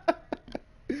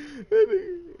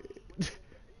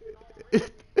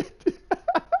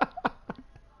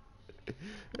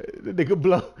 That nigga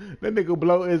blow. That nigga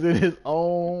blow is in his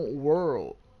own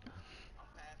world.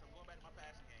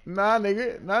 Nah,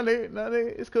 nigga. Nah, nigga. Nah,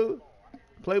 nigga. It's cool.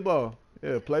 Play ball.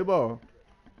 Yeah, play ball.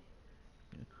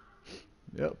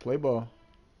 Yep, play ball.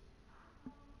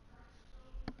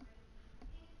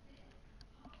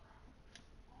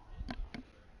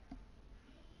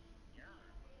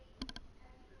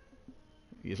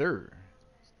 Yes, sir.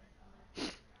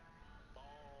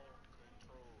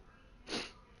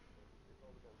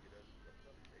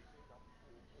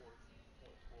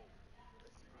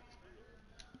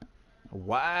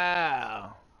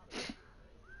 Wow.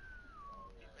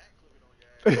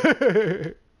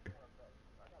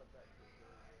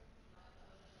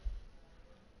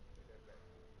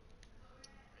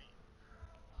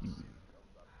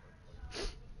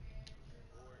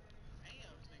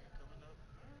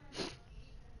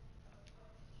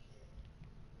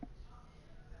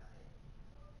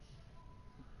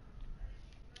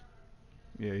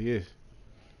 Yeah, he is.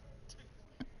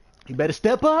 You better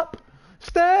step up.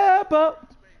 Step up.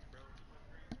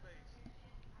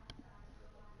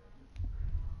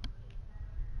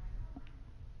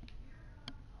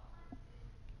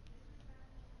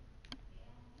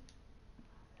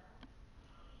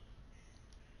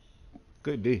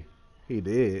 Good D. He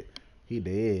did. He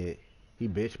did. He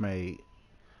bitch made.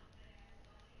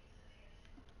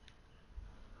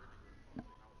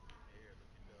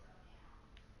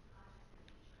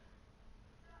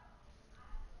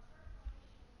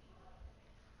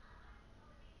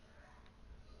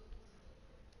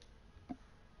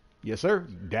 Yes, sir.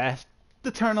 That's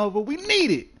the turnover we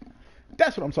needed.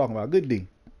 That's what I'm talking about. Good D.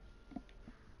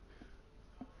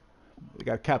 We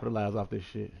got to capitalize off this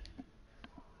shit.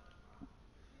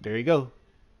 There you go.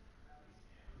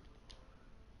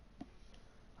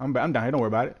 I'm down here. Don't worry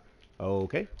about it.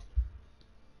 Okay.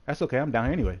 That's okay. I'm down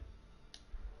here anyway.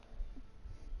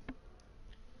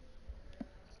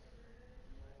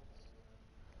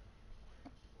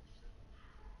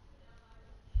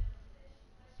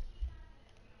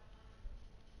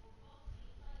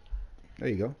 There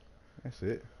you go. That's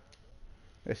it.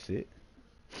 That's it.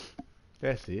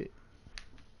 That's it.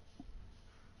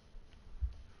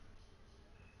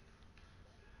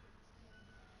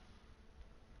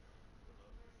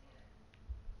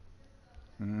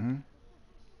 Mm-hmm.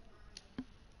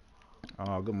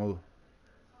 Oh, good move.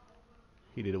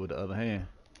 He did it with the other hand.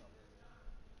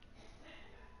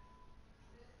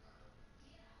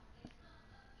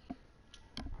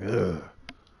 Ugh.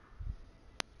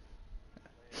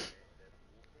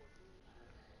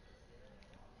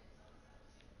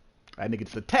 That nigga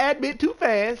just a tad bit too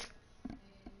fast.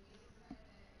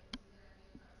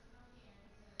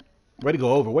 Way to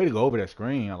go over. Way to go over that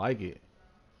screen. I like it.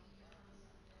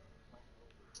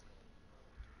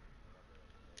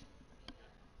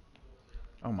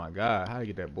 Oh my God. How you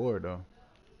get that board though?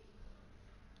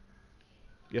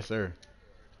 Yes, sir.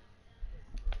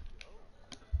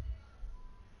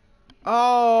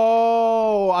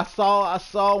 Oh, I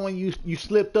saw when you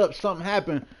slipped up, something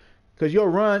happened. Cause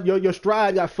your run, your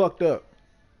stride got fucked up.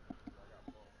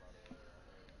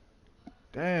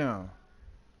 Damn.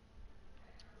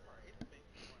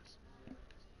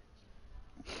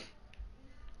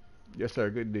 Yes,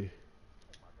 sir. Good D.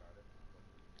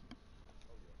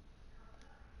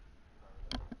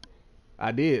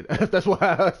 I did. That's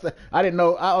why I didn't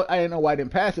know. I didn't know why I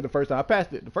didn't pass it the first time. I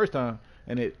passed it the first time,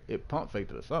 and it pump faked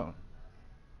it or something.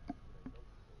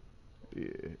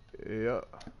 Yeah. Yeah.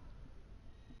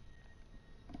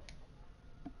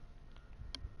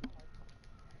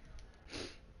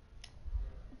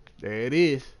 There it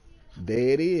is. There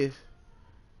it is.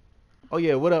 Oh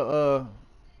yeah. What up,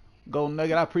 Golden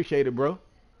Nugget? I appreciate it, bro.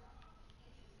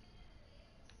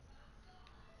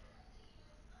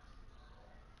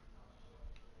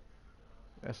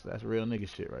 That's real nigga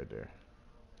shit right there.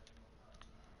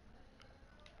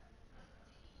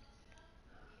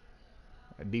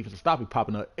 That defensive stop be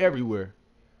popping up everywhere.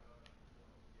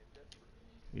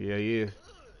 Yeah, he is.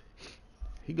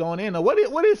 He going in. Now, what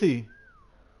is he?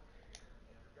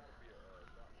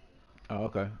 Oh,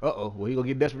 okay. Uh oh. Well, he gonna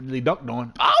get desperately dunked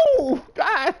on. Oh,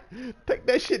 God! Take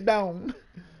that shit down.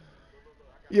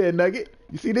 Yeah, Nugget.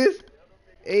 You see this?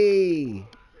 Hey,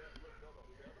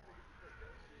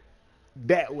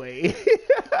 that way.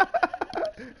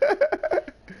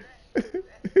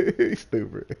 He's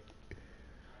stupid.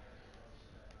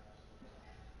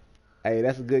 Hey,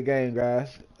 that's a good game,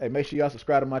 guys. Hey, make sure y'all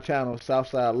subscribe to my channel,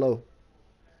 SouthSydeLo.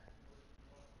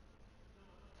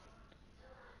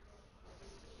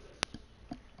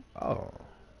 Oh,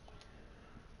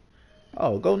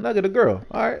 oh, go Nugget a girl.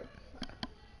 All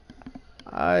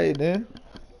right then.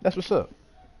 That's what's up.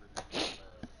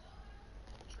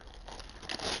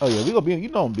 Oh yeah, we gonna be. You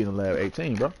know I'm being in the lab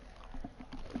 18, bro.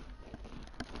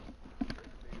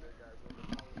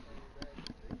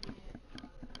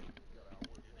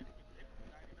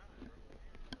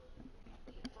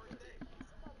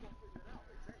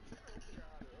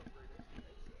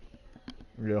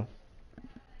 Yeah.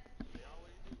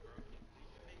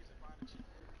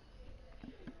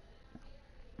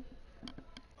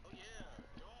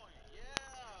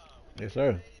 Yes,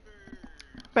 sir.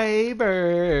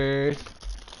 Favors.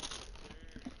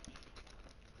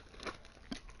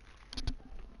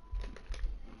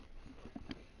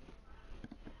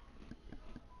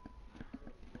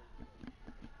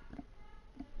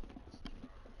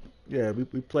 Yeah, we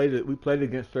played it. We played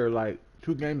against her like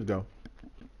 2 games ago.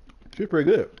 She's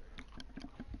pretty good.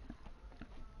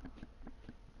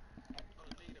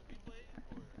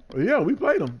 Yeah, we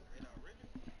played them.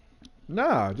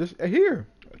 Nah, just here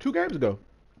 2 games ago.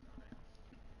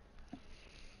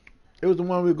 It was the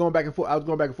one we were going back and forth. I was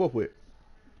going back and forth with.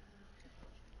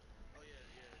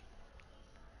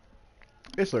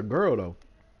 It's a girl though.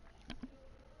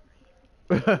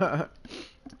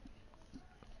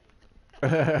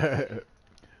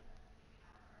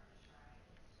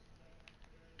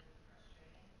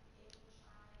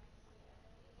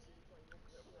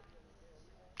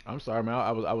 I'm sorry, man.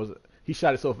 I was. He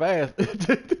shot it so fast.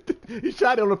 He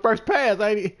shot it on the first pass.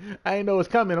 I ain't know it was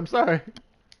coming. I'm sorry.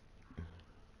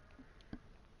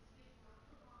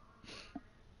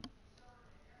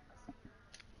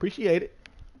 Appreciate it.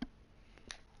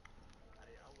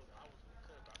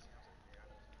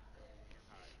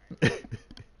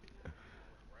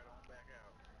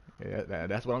 Yeah,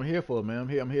 that's what I'm here for, man.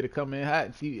 I'm here to come in hot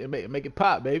and see and make it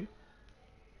pop, baby.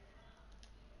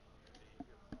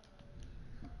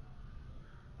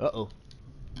 Uh oh.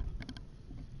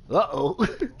 Uh oh.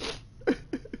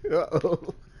 Uh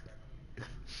oh.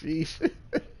 Sheesh.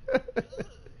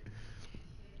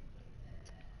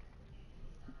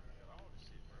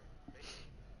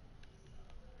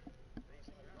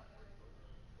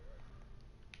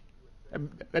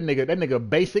 that nigga,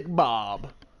 basic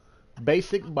Bob.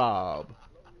 Basic Bob.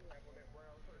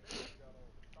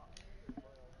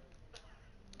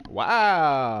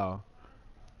 Wow.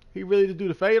 He really just do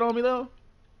the fade on me though?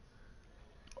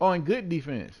 On good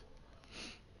defense.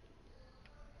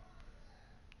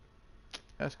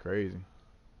 That's crazy.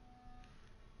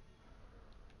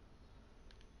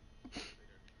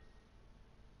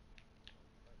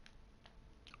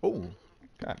 Oh,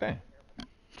 god dang.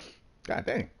 God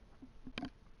dang.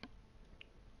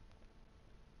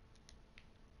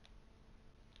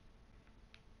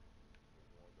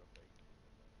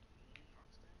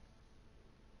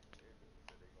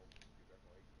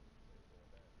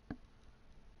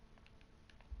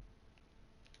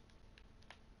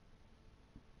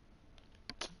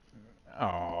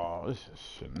 Oh, this is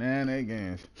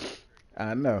shenanigans.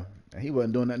 I know. And he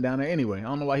wasn't doing nothing down there anyway. I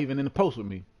don't know why he even in the post with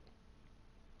me.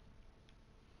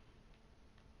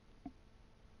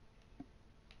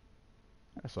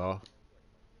 That's all.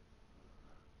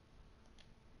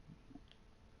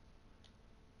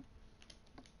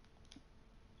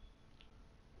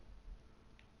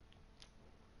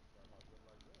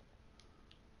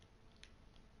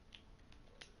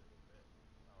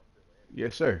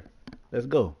 Yes, sir. Let's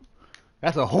go.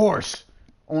 That's a horse.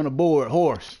 On the board,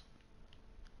 horse.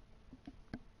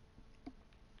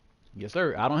 Yes,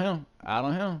 sir. Out on him. Out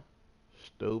on him.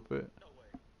 Stupid.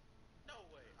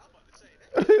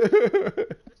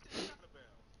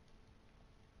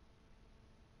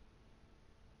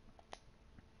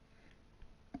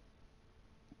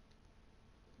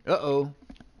 Uh-oh.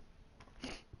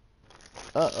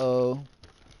 Uh-oh.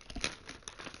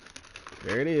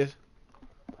 There it is.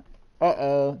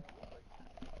 Uh-oh.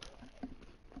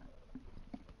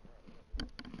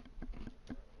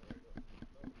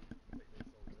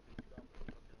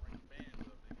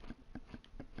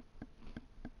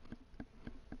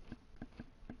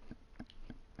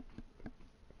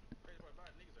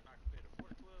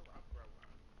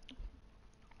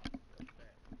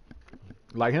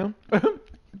 Like him?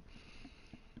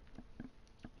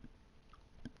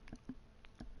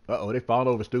 Uh-oh, they fall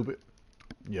over, stupid.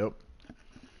 Yep.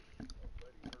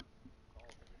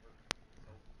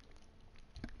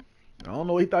 I don't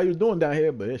know what he thought he was doing down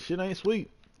here, but that shit ain't sweet.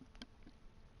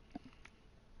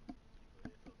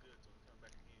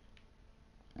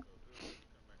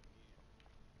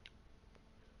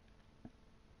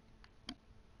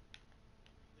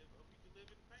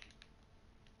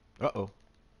 Uh-oh.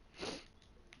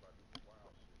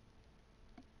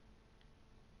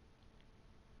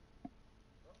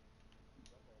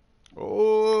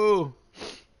 Oh.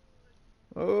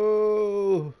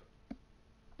 Oh.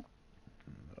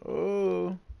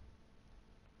 Oh.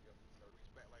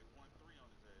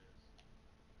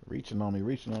 Reaching on me,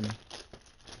 reaching on me.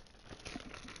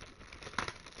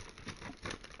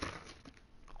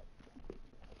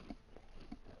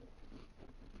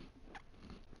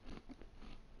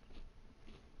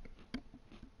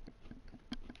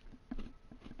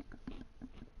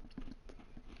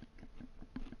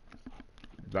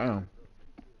 Damn.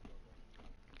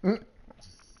 Mm,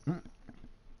 mm.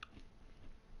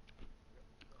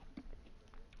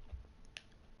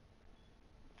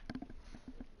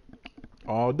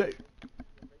 All day.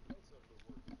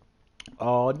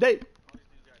 All day.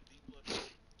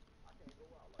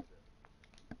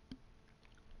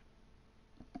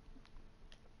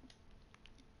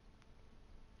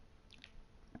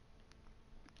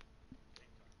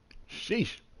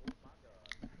 Sheesh.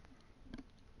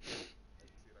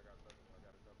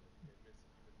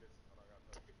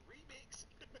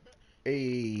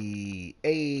 Hey,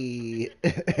 hey,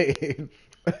 hey.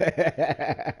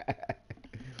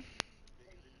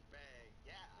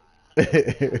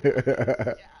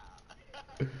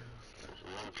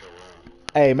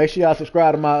 Hey, make sure y'all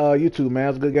subscribe to my YouTube, man.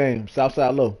 It's a good game.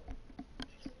 SouthSydeLo.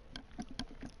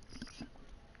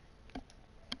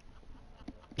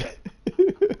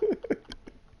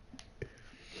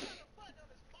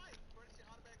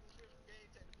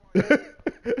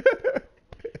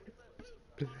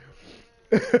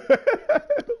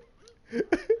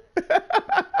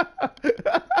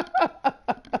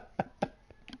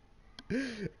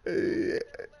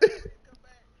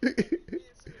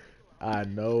 I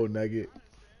know, nugget.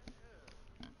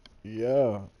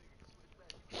 Yeah.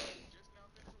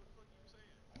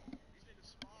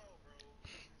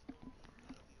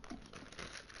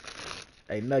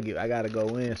 Hey, Nugget, I gotta go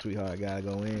in, sweetheart. I gotta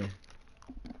go in.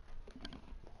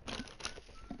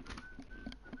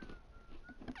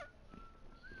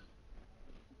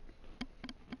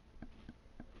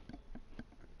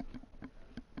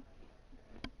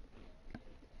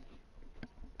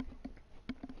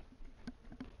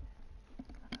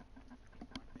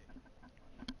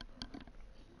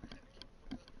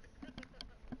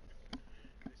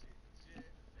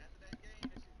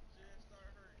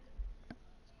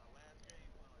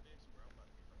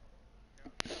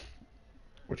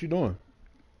 What you doing?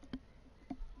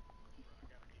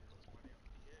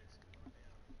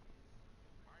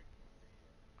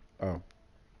 Oh.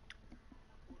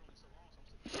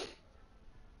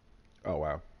 Oh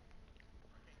wow.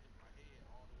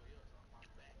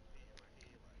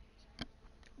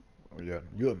 Oh yeah.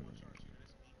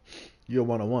 You're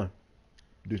one on one.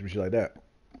 Do some shit like that.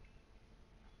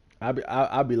 I be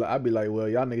like, well,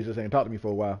 y'all niggas just ain't talked to me for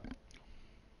a while.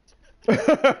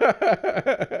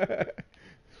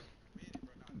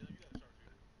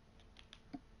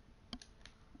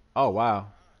 Oh wow.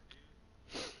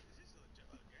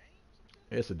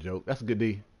 It's a joke. That's a good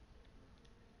D.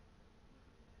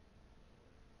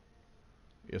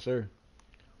 Yes, sir.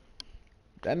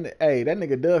 Hey, that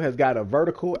nigga Dove has got a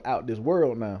vertical out this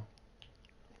world now.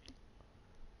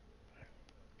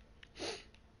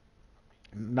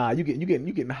 Nah, you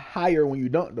getting higher when you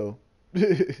dunk though.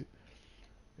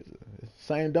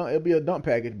 Same dunk, it'll be a dunk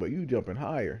package, but you jumping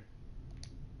higher.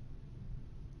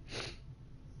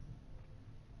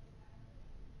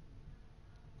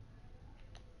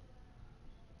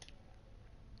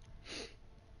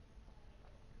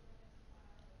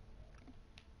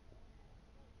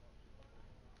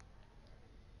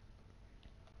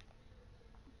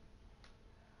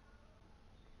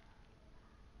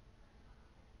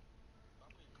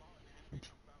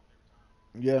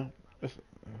 Yeah, it's,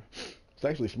 it's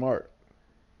actually smart.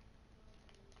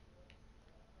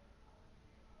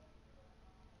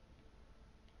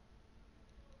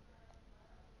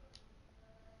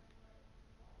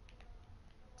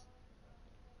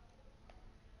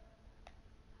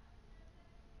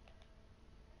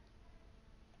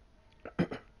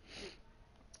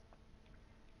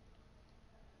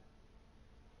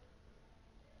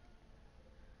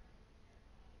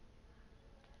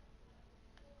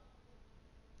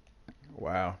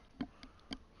 Wow,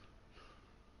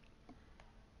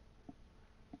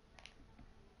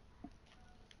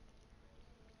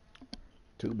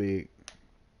 too big.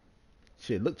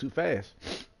 Shit, look too fast.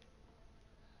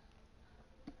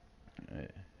 Uh,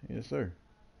 Yes, sir.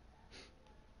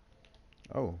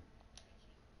 Oh,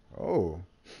 oh,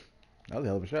 that was a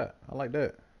hell of a shot. I like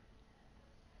that.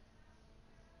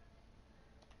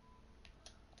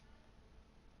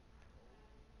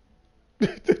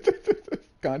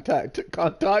 Contact,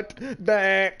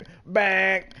 back,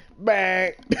 back,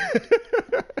 back.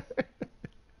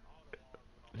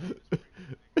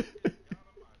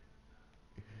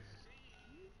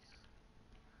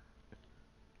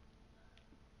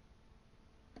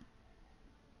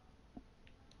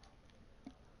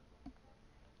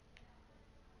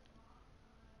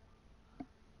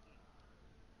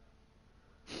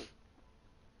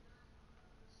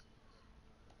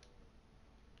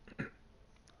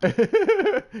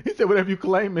 He said, "Whatever you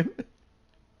claiming."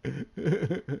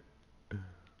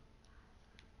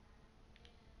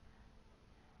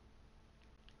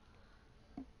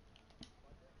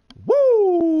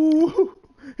 Woo!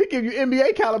 He give you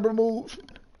NBA caliber moves.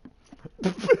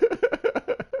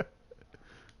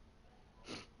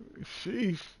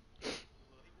 Sheesh.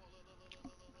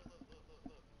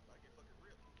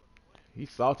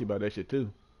 He's salty about that shit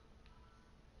too.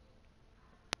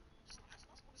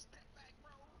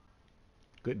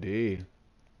 Good day.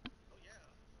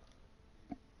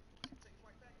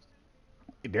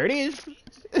 There it is.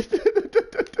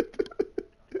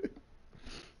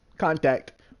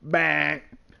 Contact. Bang.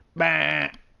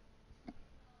 Bang.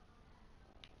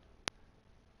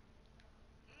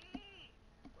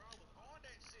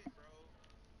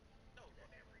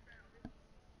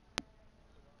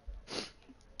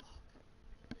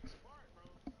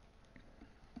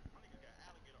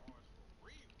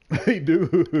 He do.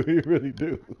 He really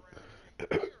do.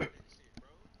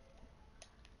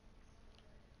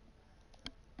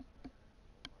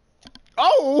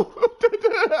 Oh!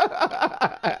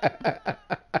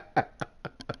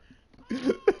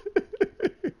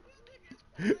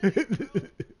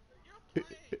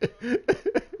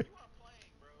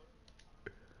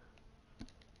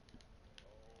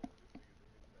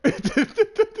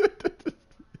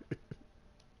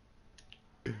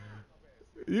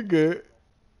 You good.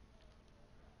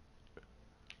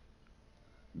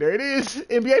 There it is.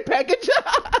 NBA package.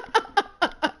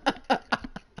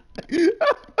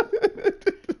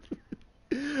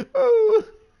 Oh,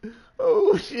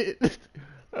 oh shit.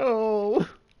 Oh.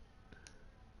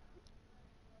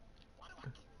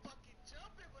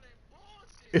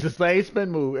 It's the same spin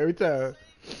move every time.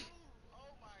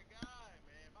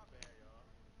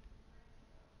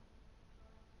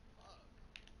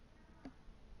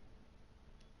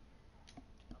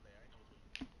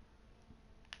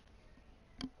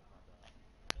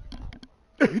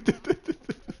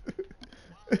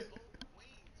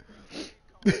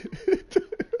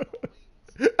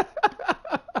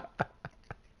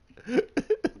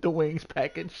 The wings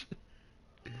package.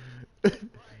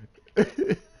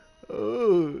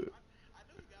 Oh,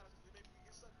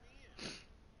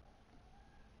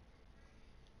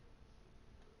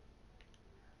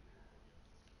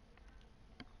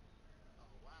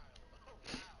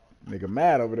 nigga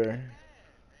mad over there.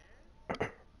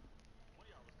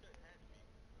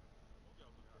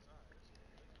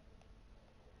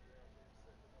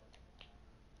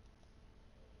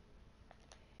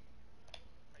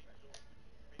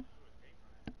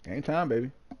 Ain't time,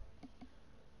 baby.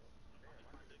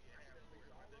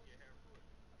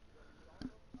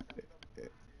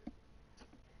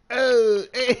 Oh,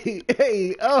 hey,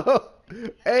 hey, oh,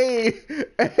 hey,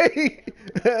 hey.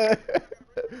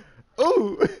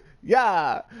 Ooh,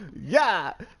 yeah,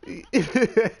 yeah.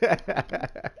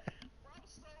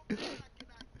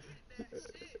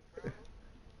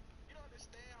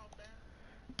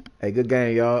 Hey, good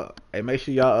game, y'all. Hey, make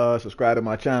sure y'all subscribe to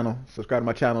my channel. Subscribe to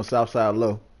my channel,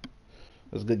 SouthSydeLo.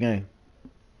 That's a good game.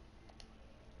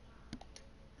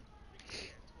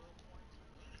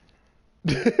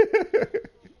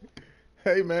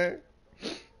 Hey man,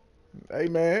 hey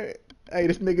man, hey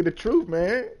this nigga the truth,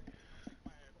 man.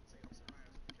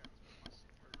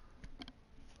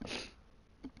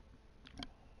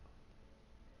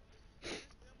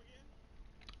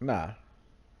 Nah,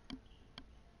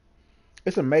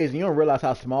 it's amazing. You don't realize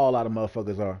how small a lot of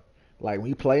motherfuckers are. Like when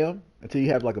you play them, until you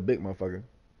have like a big motherfucker.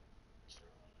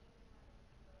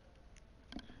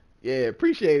 Yeah,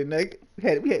 appreciate it, nigga.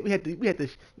 We had to,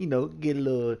 get a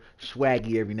little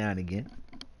swaggy every now and again.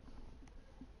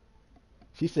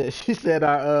 She said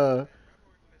our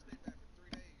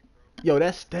yo,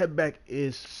 that step back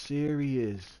is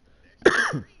serious.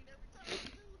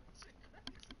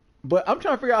 But I'm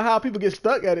trying to figure out how people get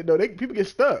stuck at it though. People get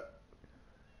stuck.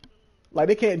 Like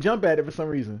they can't jump at it for some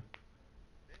reason.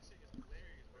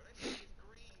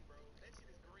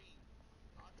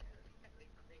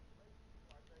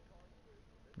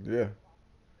 Yeah.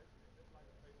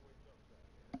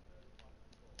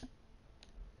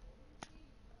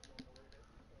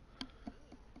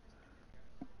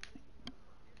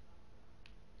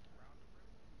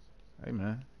 Hey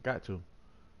man, got to.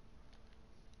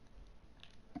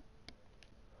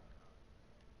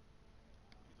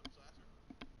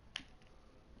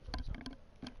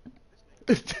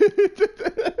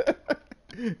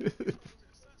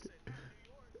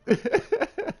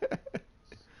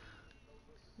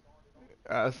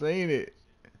 I seen it.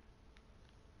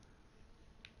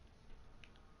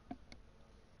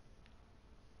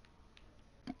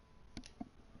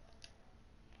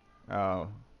 Oh,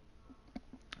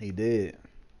 he did.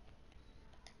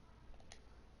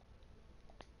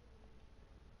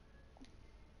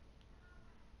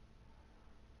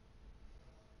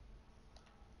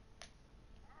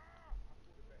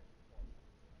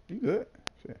 You good?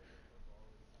 Shit.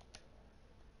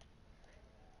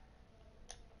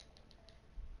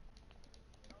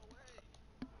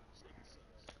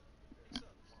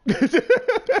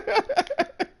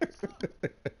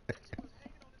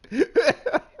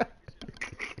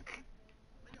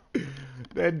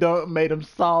 That dunk made him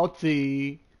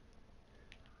salty.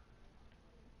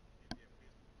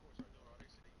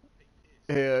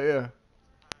 Hell yeah.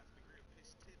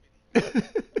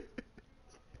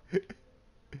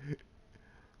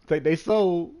 Think they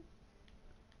sold.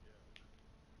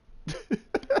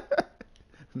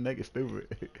 Nigga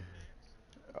stupid.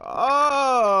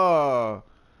 Oh,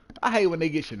 I hate when they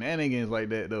get shenanigans like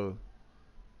that though.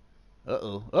 Uh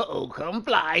oh. Uh oh. Come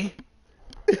fly.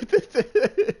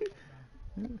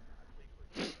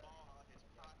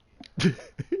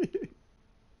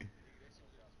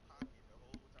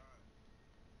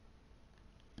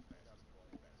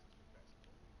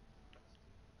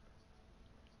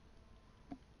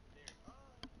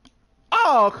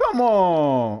 Oh, come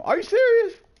on. Are you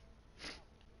serious?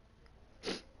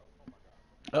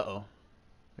 Uh oh.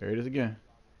 There it is again.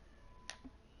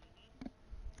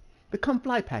 The come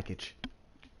fly package.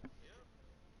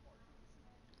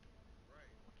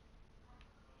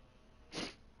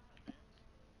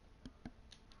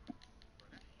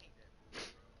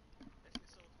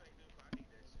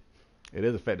 It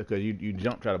is effective because you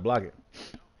jump, try to block it.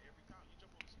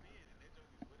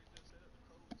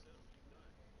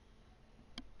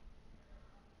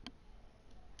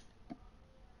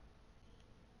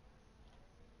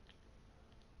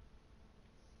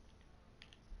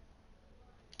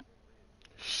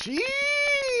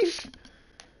 Sheesh.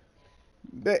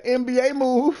 That NBA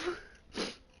move.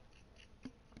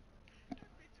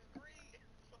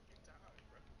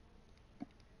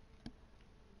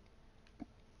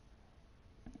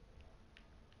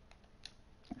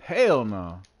 Hell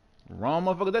no. Wrong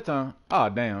motherfucker that time. Oh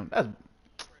damn.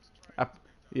 I,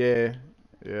 yeah.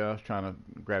 Yeah, I was trying to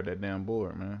grab that damn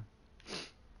board, man.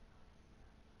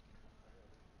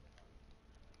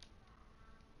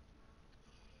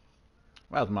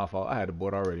 That was my fault. I had the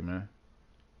board already, man.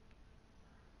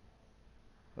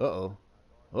 Uh oh.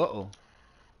 Uh oh.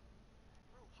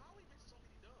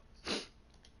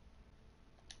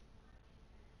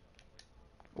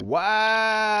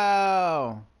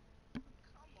 Wow.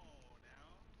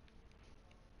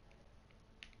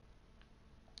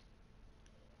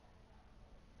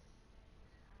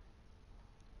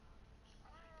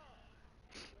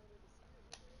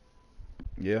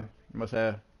 Yeah. You must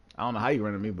have. I don't know how you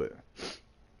running me, but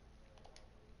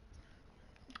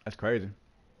that's crazy.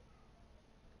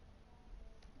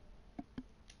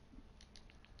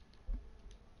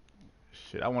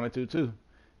 Shit, I wanted to too.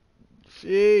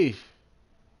 Sheesh.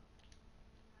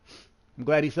 I'm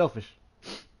glad he's selfish.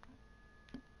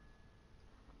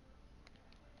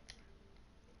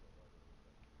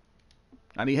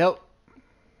 I need help.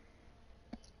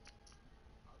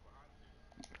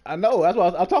 I know. That's why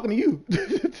I'm talking to you.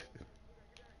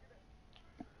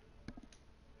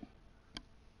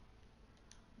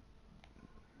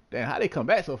 Damn, how they come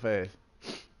back so fast?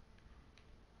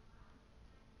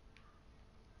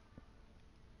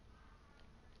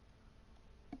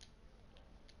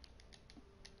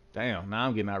 Damn, now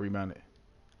I'm getting out rebounded.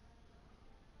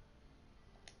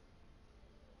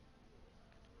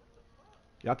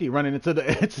 Y'all keep running into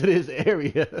the into this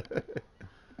area.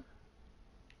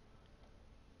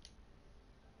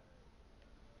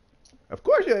 Of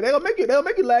course, yeah, they gonna make you. They'll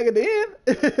make you lag at the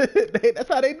end. That's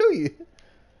how they do you.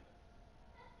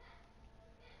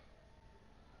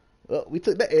 Oh, we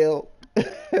took the L.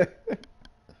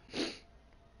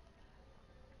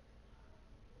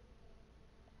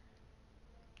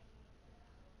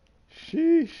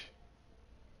 Sheesh.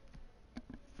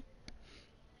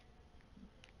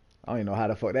 I don't even know how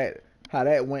the fuck that how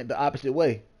that went the opposite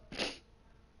way.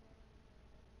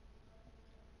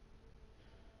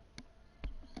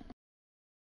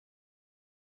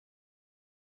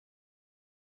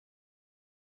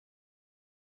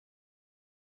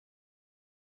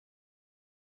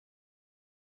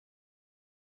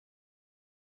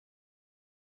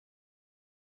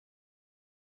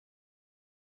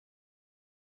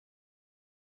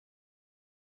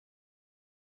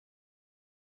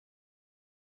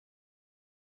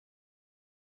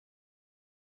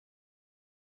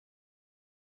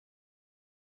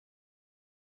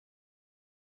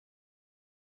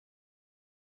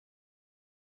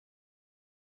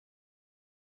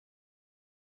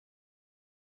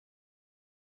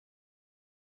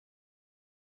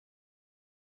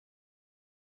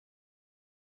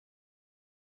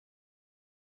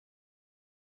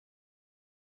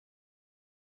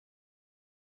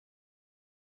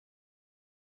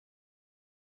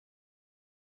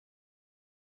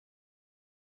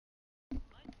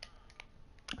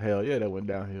 Hell yeah, that went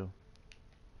downhill.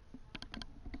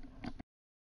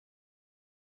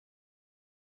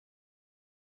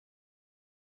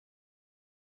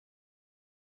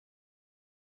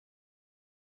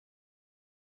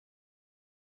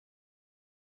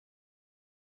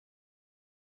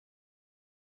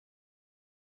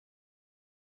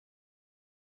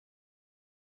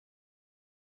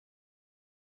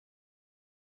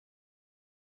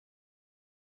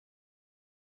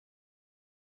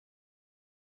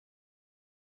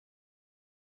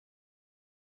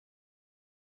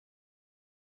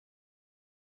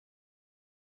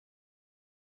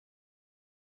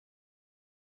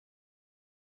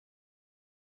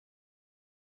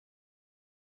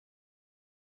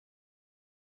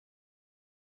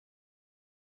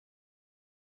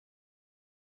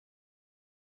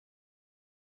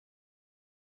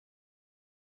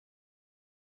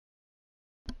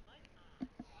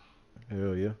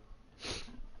 Hell yeah.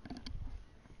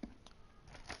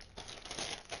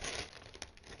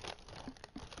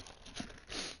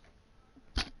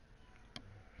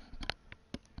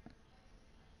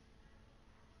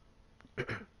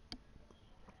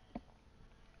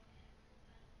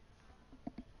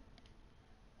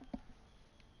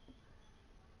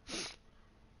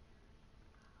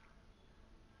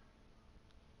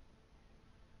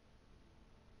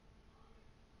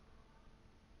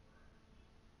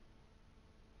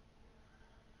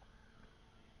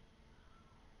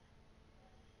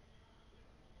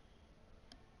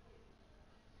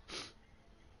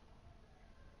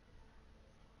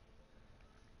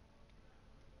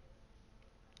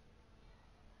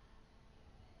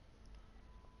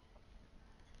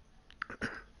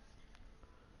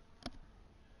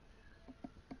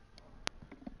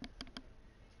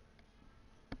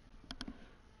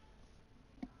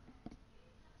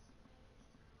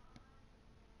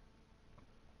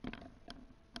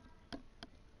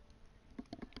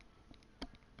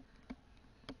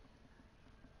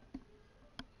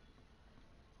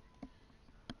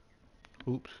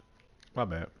 Oops. My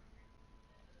bad.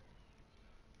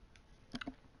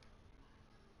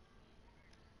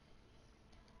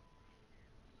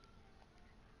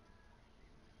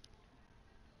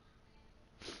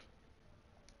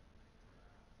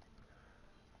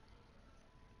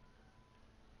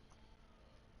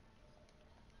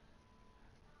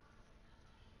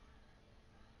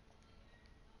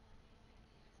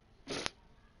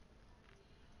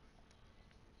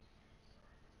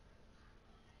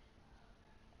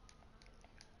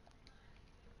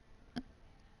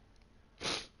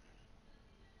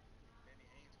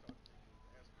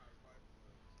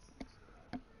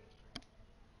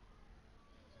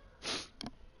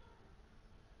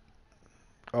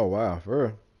 Oh wow,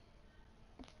 for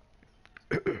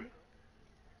real.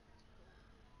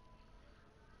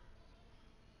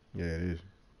 Yeah, it is.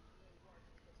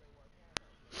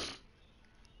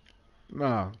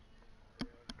 Nah.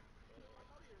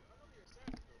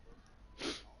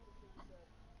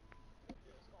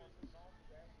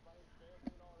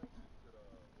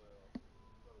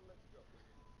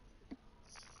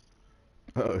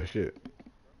 Oh shit.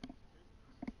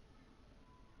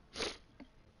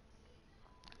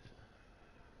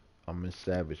 in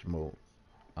savage mode.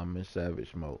 I'm in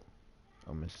savage mode.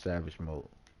 I'm in savage mode.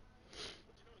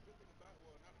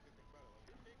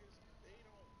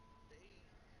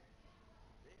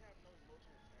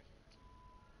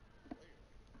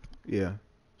 Yeah.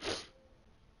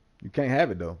 You can't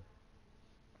have it though.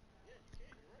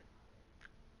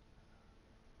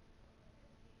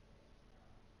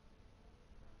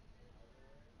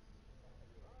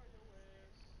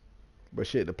 But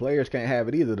shit, the players can't have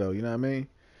it either though. You know what I mean?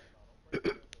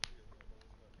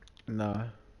 Nah.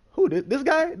 Who this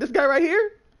guy? This guy right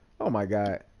here? Oh my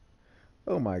god.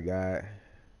 Oh my god.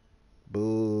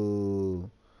 Boo.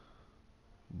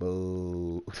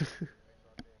 Boo.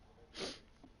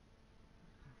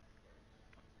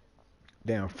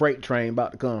 Damn freight train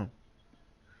about to come.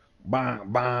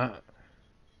 Bang bang.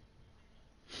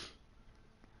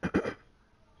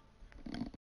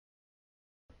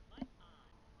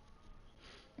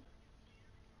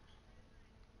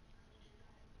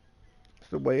 It's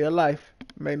the way of life.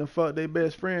 Made them fuck their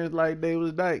best friends like they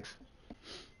was dykes.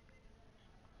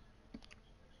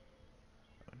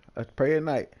 Let's pray at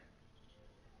night.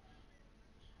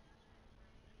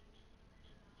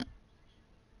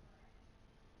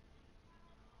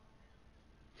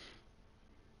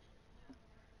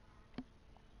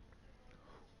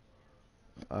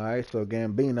 Alright, so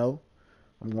Gambino,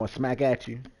 I'm gonna smack at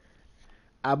you.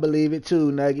 I believe it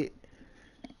too, Nugget.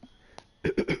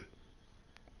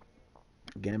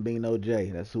 Gambino J,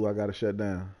 that's who I gotta shut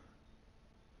down.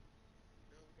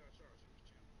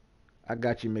 I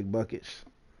got you, McBuckets.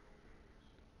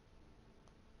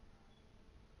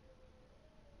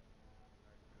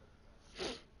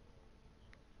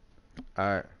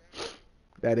 Alright.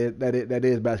 That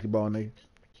is basketball, nigga.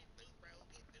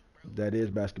 That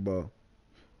is basketball.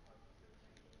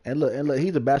 And look,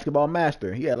 he's a basketball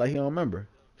master. He act like he don't remember.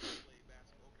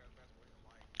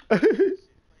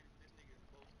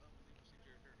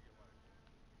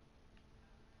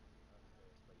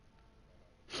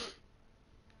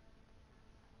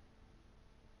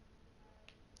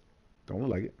 Don't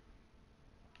look like it.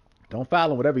 Don't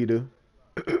foul him, whatever you do.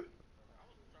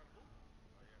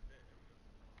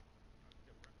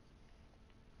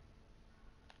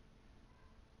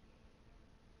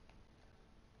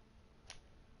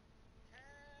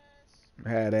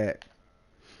 Have that.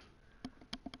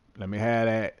 Let me have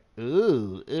that.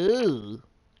 Ooh, ooh.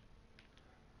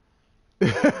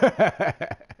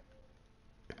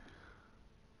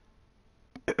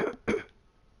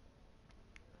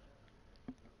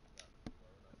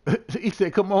 He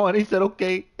said, "Come on." He said,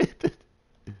 "Okay."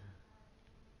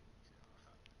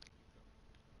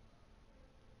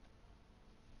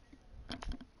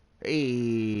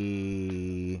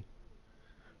 Hey.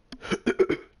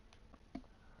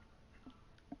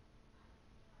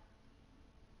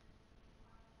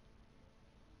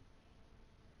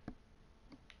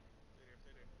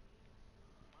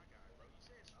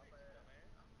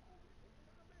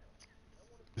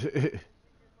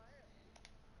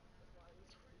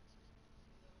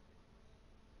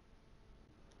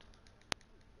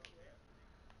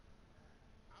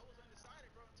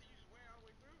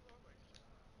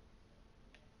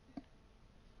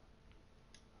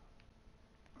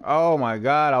 Oh my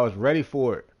God, I was ready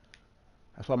for it.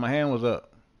 That's why my hand was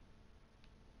up.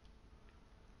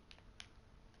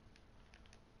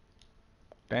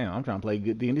 Damn, I'm trying to play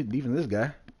good defense this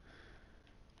guy.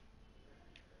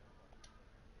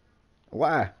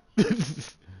 Why?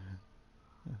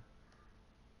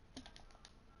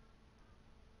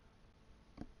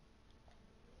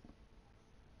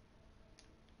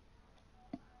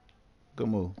 Good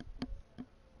move.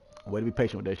 Way to be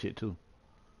patient with that shit too.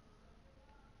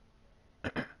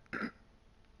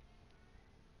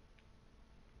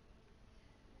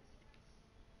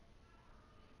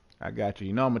 I got you.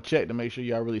 You know I'm gonna check to make sure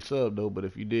y'all really sub though, but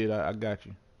if you did, I got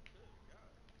you.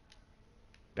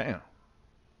 Damn.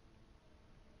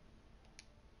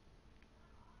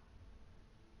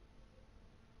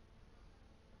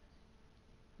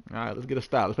 All right, let's get a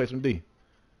stop. Let's play some D.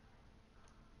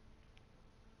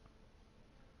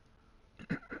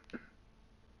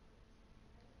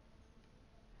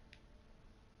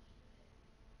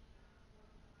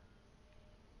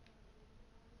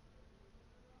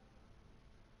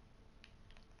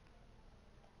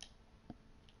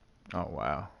 Oh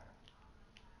wow.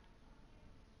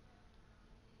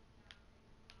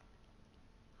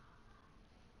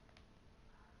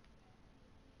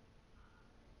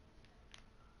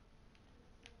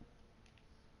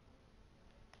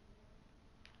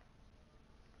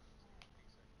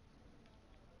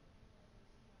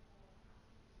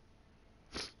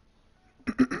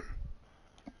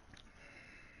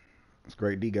 It's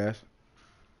great D, guys.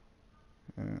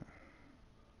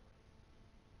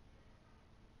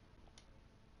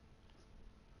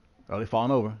 Oh, they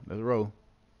falling over. Let's roll.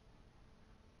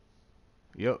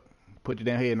 Yep. Put your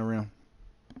damn head in the rim.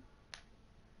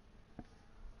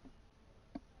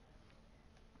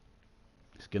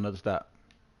 Let's get another stop.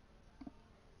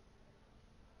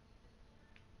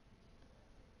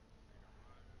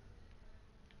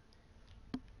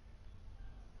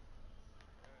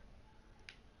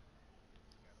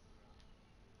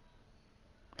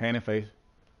 Hand and face.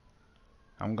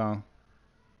 I'm gone.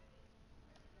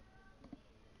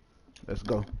 Let's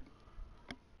go.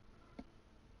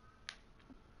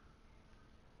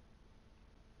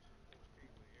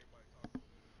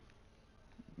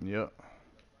 Yep.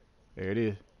 There it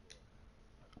is.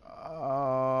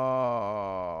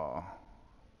 Oh.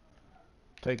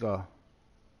 Take off.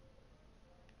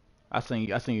 I seen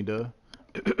you, Doug.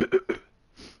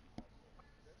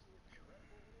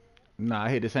 Nah, I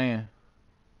hit his hand.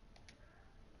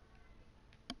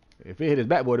 If it hit his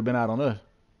backboard, it'd been out on us.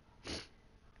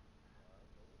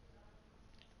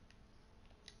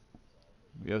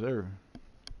 Yes, sir.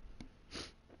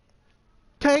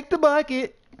 Take the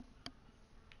bucket.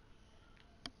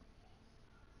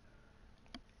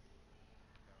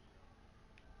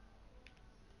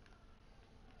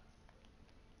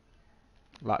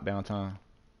 Lockdown time.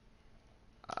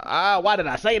 Ah, why did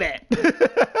I say that?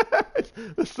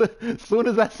 As soon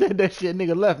as I said that shit,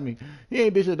 nigga left me. He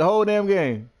ain't did shit the whole damn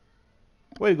game.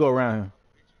 Way to go around him.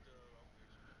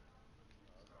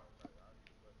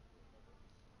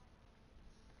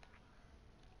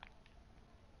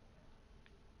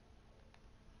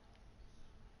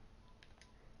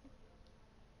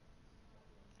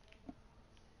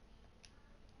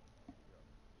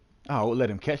 Oh, let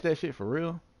him catch that shit for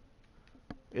real?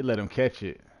 It let him catch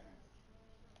it.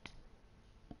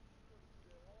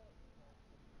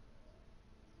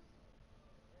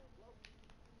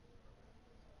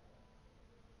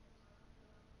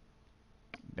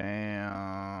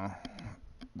 Damn.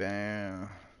 Damn.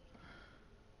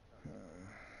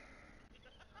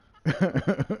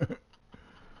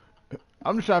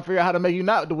 I'm just trying to figure out how to make you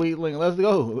not the weak link. Let's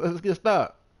go. Let's get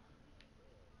stopped.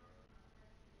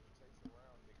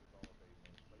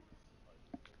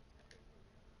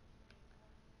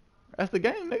 That's the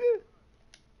game, nigga.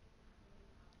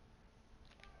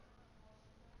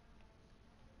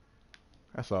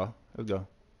 That's all. Let's go.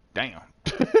 Damn.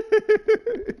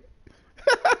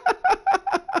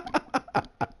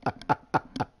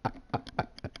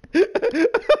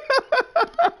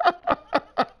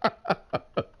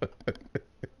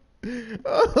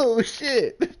 Oh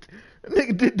shit!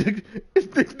 Nigga did this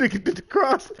nigga did the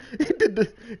cross. He did the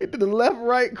left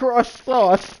right cross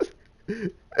sauce.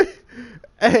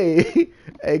 Hey,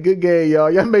 hey, good game,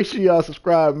 y'all. Y'all make sure y'all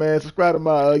subscribe, man. Subscribe to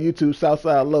my YouTube,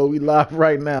 SouthSydeLo. We live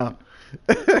right now.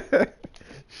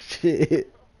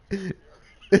 Shit.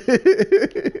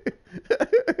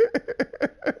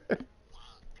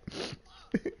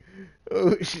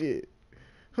 Oh shit.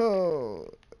 Oh,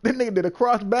 that nigga did a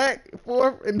cross back,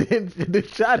 forth, and then the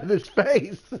shot in his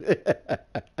face.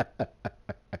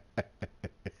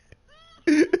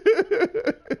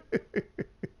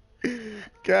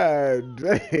 God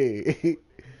dang.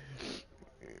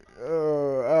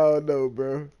 Oh, I don't know,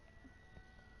 bro.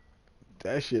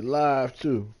 That shit live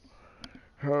too.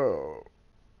 Oh.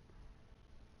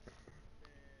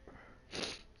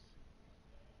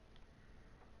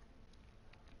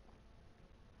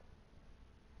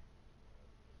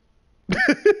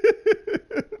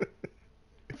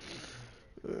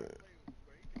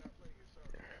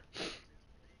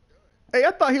 Hey,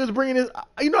 I thought he was bringing his.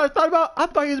 You know what I thought about? I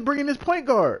thought he was bringing his point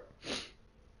guard.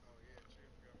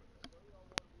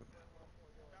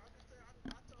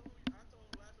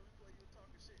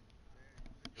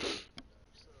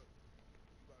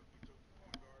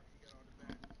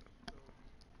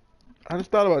 I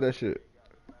just thought about that shit.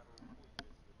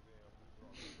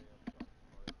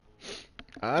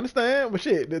 I understand, but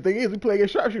shit, the thing is, we play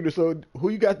against sharpshooter, so who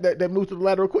you got that moves to the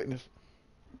lateral quickness?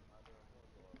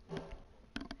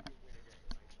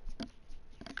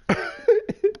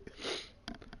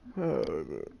 Oh,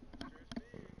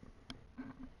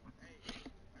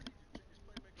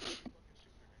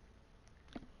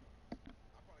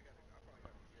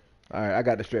 all right, I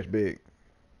got the stretch big.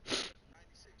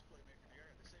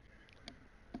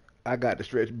 I got the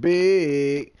stretch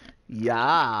big.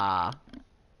 Yeah.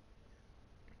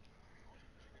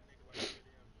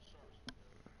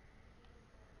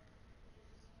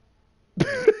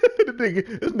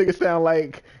 This nigga sound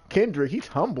like Kendrick. He's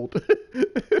humbled.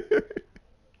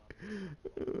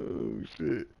 Oh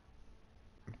shit.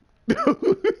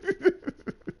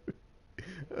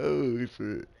 Oh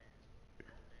shit.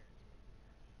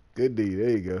 Good D.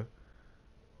 There you go.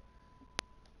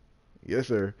 Yes,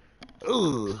 sir.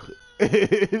 Ugh.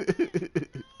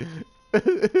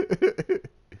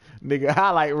 Nigga,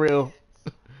 highlight reel.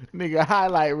 Nigga,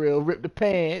 highlight reel. Rip the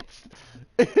pants.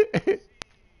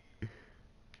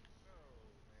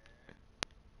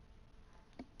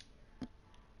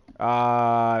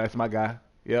 Ah, that's my guy.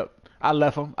 Yep. I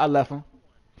left him. I left him.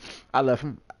 I left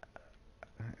him.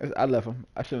 I left him.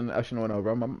 I shouldn't. I shouldn't went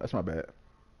over. That's my bad.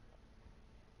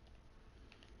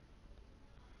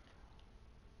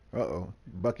 Uh oh.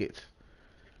 Buckets.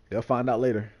 They'll find out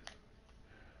later.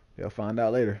 They'll find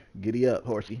out later. Giddy up,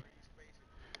 horsey.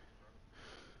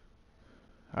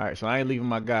 All right. So I ain't leaving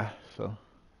my guy. So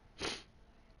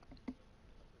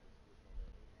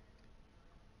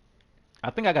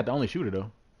I think I got the only shooter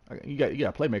though. You got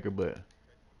a playmaker, but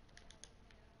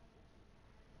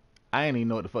I ain't even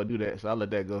know what the fuck do that. So I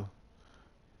let that go.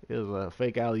 It was a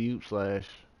fake alley oop slash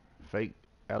fake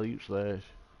alley oop slash.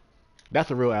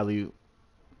 That's a real alley oop.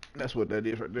 That's what that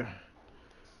is right there.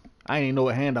 I ain't even know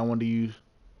what hand I wanted to use.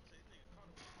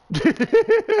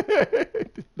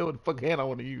 Know what the fuck hand I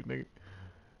want to use, nigga.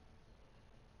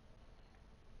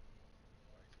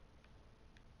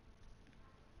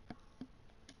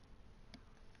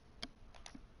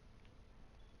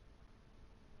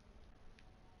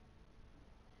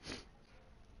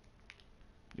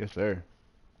 Yes, sir.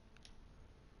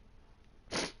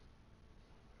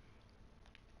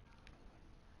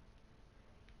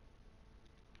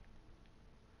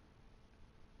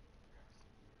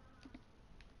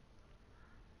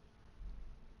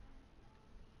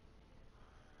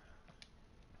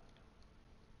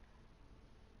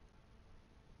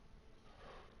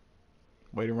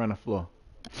 Way to run the floor.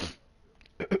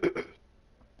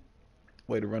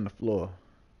 Way to run the floor.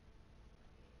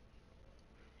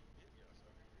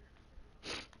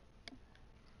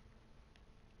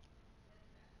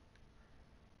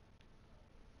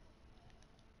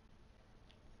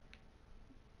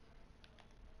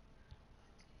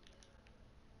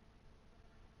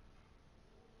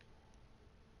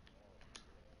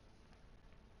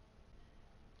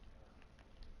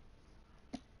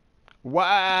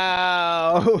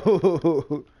 Wow.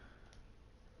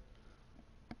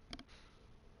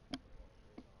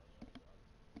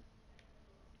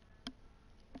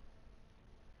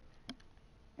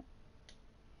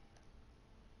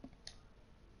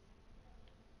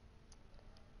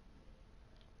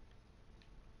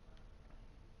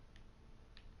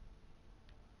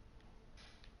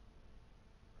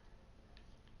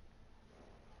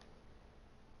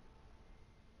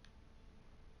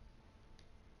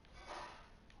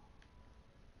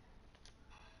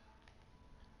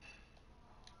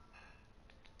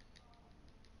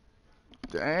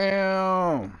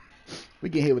 Damn. We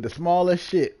get hit with the smallest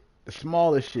shit. The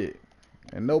smallest shit.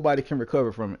 And nobody can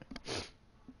recover from it.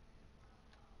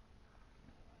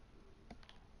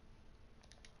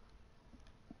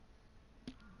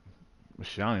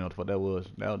 Shit, I don't even know what the fuck that was.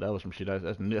 That was some shit.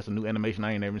 That's a new animation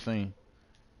I ain't never seen.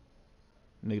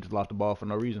 Nigga just lost the ball for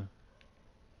no reason.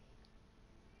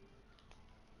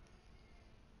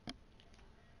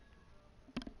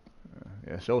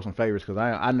 Yeah, show some favors, cause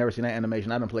I never seen that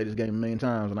animation. I done played this game a million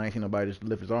times and I ain't seen nobody just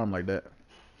lift his arm like that.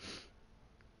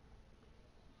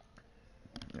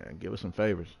 Yeah, give us some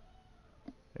favors.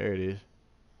 There it is.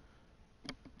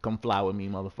 Come fly with me,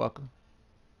 motherfucker.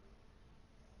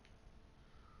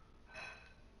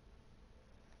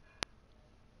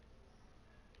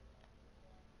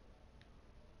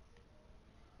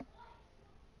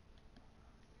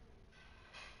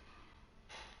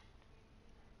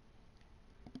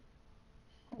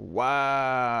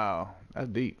 Wow, that's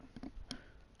deep.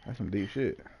 That's some deep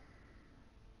shit.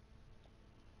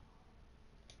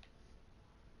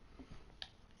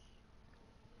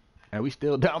 And we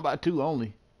still down by two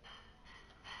only.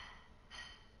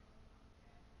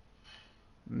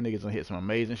 Niggas done hit some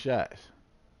amazing shots.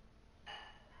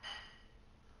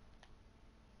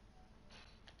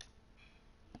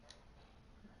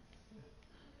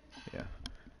 Yeah.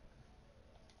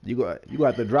 You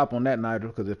got to drop on that, Nigel,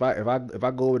 because if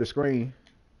I go over the screen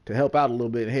to help out a little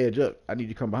bit and hedge up, I need you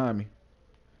to come behind me.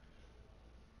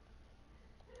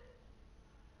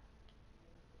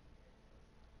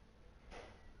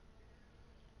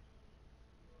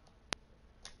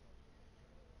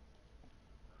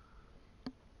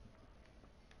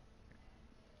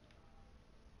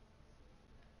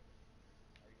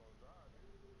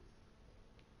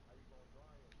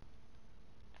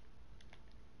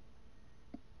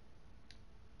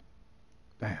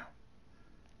 Damn,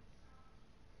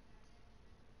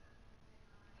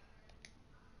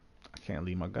 I can't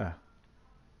leave my guy.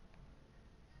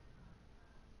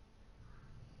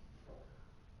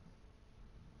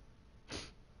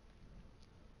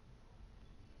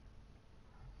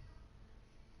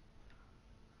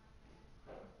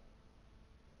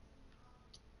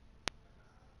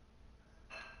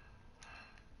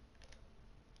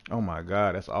 Oh my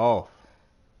God, that's off.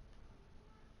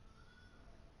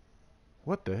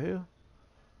 What the hell?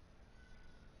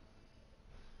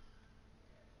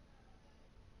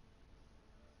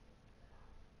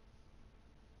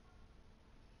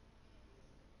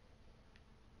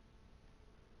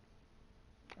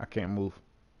 I can't move.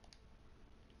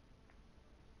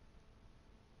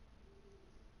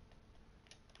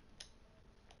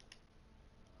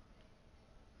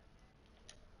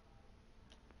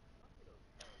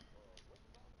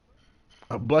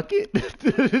 A bucket?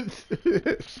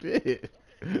 Shit.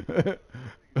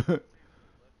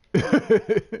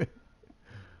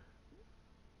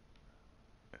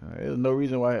 There's no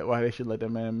reason why they should let that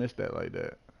man miss that like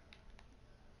that.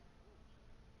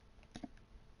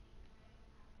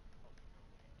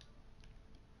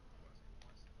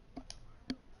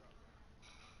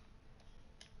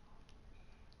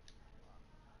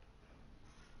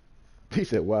 He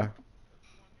said, "Why?"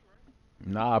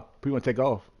 Nah, we want to take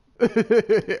off.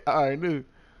 I already knew.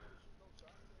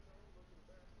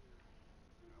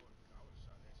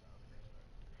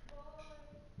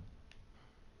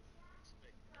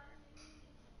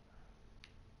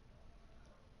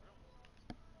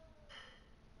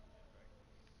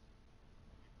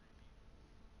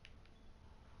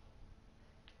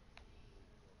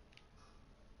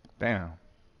 Damn.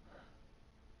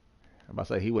 I'm about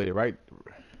to say he waited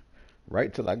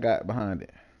right till I got behind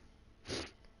it.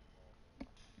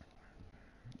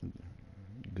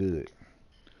 Good.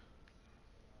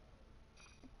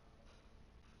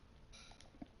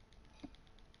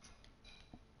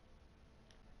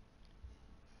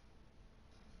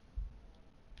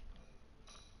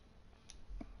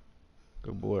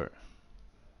 Good board.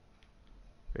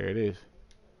 There it is.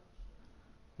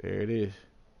 There it is.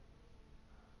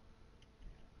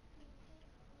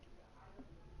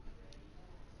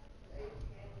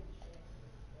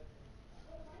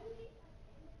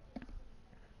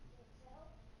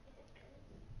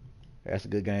 That's a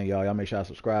good game, y'all. Y'all make sure I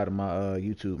subscribe to my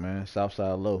YouTube, man.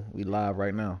 SouthSydeLo. We live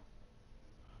right now.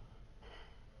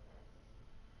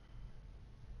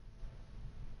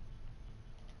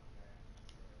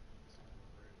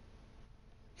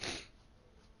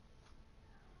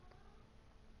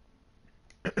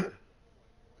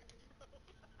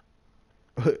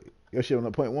 Your shit on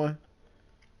the point one?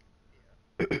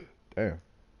 Damn.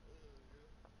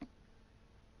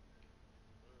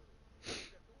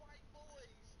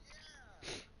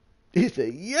 He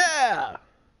said, "Yeah."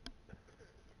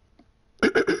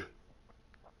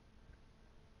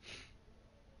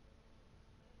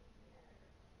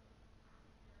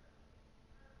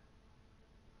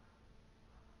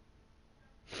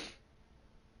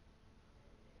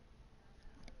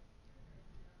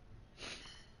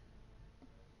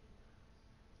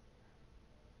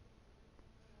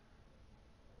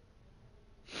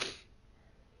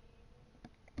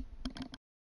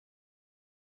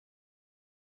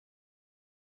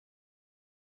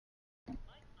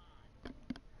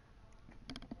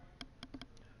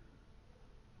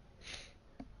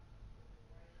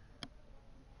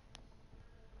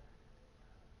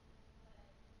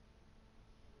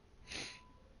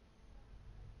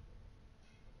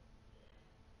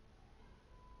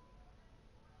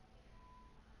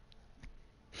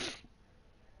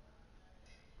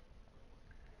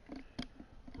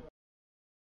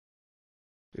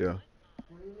 Yeah.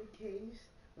 One of the caves,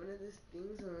 one of those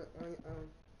things on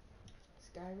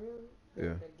Skyrim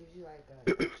Yeah. that gives you like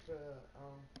extra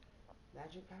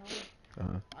magic power. Uh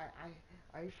huh.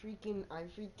 I freaking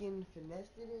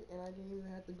finessed it, and I didn't even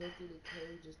have to go through the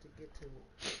cave just to get to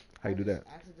it. How you I do just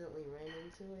that? accidentally ran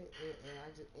into it, and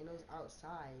it was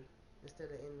outside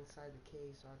instead of inside the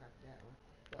cave, so I got that one.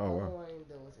 The Oh other wow. one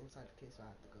though was inside the cave, so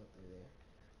I have to go through there.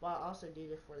 But I also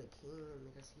did it for the king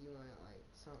because he wanted like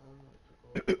something like a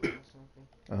gold throne or something,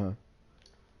 Uh huh.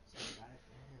 so I got it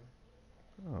for him.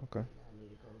 Oh, okay. Now I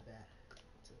need to go back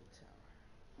to the tower.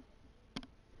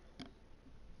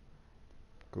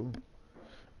 Cool.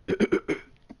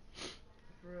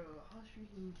 Bro, I was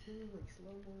freaking killing like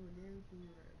slow mo and everything.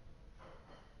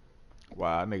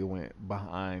 Wow, nigga went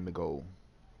behind the goal.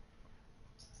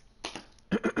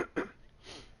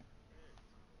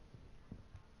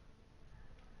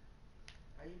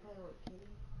 Are you playing with Kitty?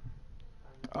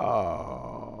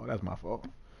 Oh, that's my fault.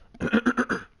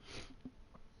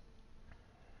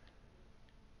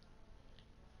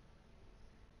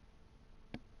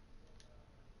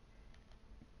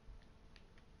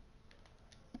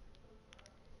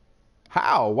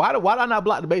 How? Why did I not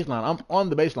block the baseline? I'm on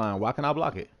the baseline. Why can I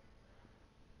block it?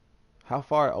 How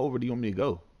far over do you want me to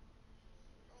go?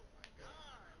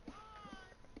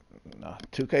 Nah,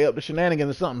 2K up the shenanigans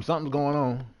or something. Something's going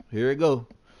on. Here it go.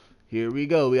 Here we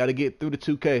go. We got to get through the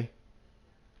 2K.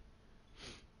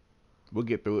 We'll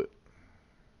get through it.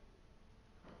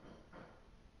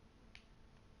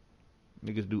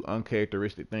 Niggas do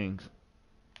uncharacteristic things.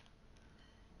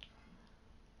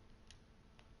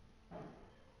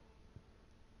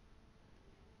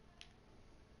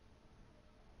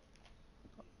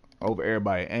 Over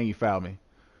everybody, and you fouled me.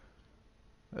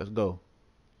 Let's go.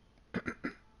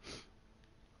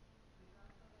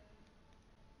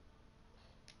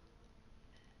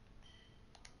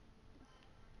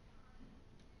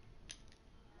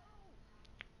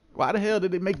 Why the hell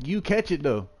did it make you catch it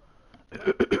though?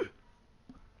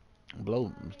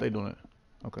 Blow, stay doing it.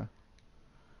 Okay.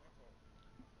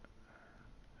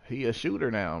 He a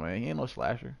shooter now, man. He ain't no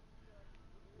slasher.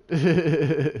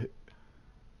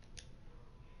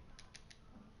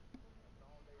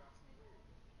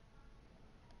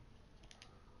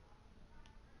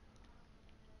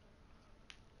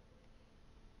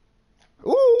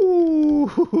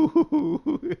 Ooh.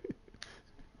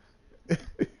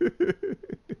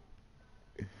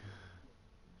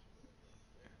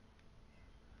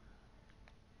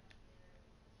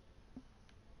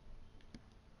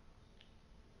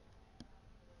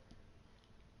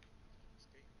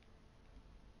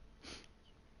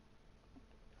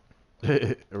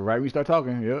 Right when you start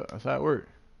talking, yeah, that's how it works.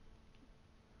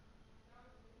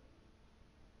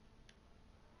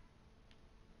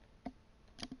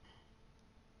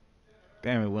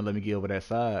 Damn, it wouldn't let me get over that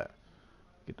side.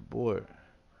 Get the board.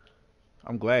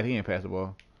 I'm glad he ain't pass the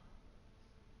ball.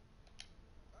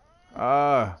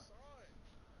 Ah,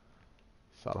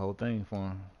 saw the whole thing for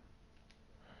him.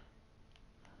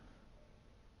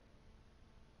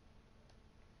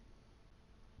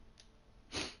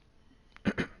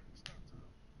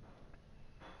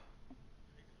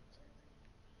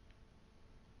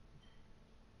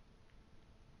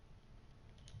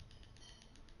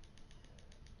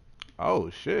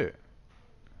 Oh shit.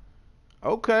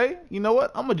 Okay, you know what?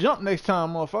 I'm gonna jump next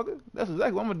time, motherfucker. That's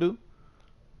exactly what I'm gonna do.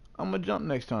 I'm gonna jump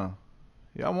next time.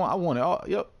 Yeah, I want it. All,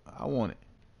 yep, I want it.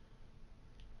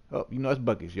 Oh, you know that's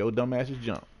buckets. Yo, dumbass is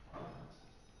jump.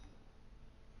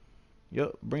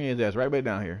 Yep, bring his ass right back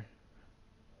down here.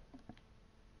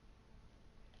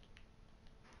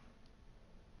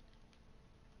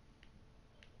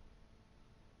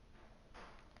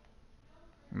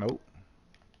 Nope.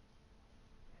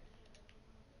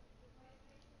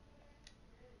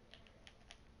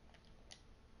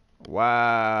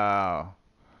 Wow.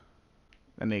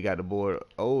 That nigga got the board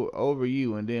over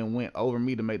you and then went over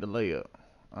me to make the layup.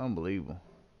 Unbelievable.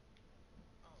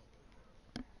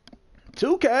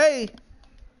 2K.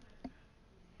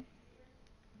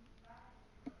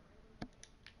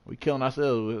 We killing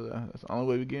ourselves. That's the only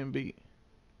way we getting beat.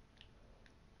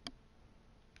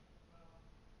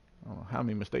 I don't know how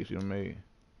many mistakes you done made.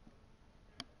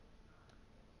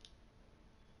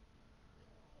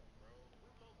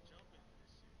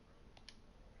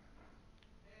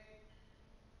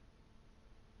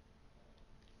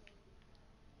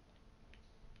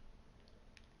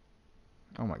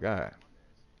 Oh my god.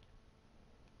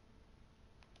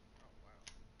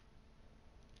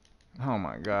 Oh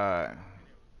my god.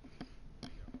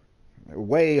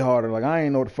 Way harder. Like I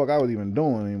ain't know what the fuck I was even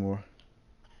doing anymore.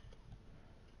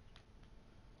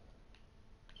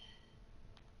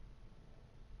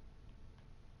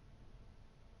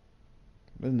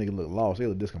 This nigga look lost. He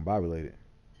look discombobulated.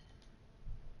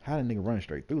 How did nigga run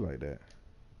straight through like that?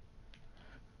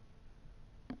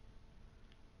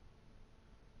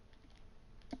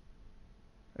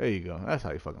 There you go. That's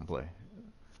how you fucking play.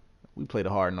 We play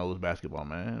the hard nosed basketball,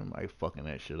 man. I'm like fucking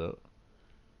that shit up.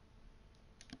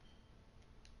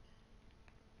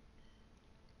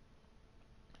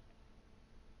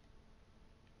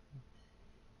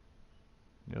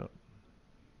 Yep.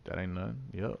 That ain't nothing.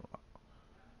 Yep.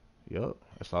 Yep.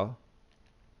 That's all.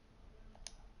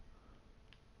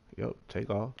 Yep.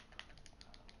 Take off.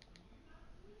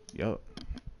 Yep.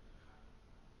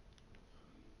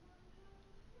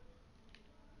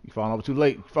 You falling over too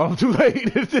late. You falling too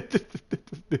late.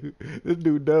 This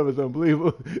dude dumb is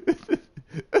unbelievable.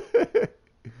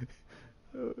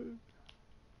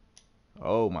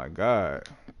 Oh my god.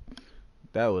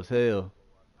 That was hell.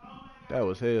 That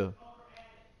was hell.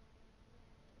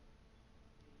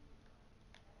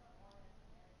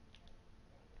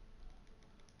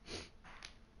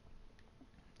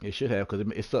 It should have because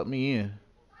it sucked me in.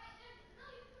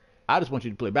 I just want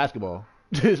you to play basketball.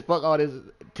 Just fuck all this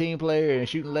team player and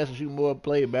shooting less and shooting more.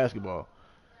 Play basketball.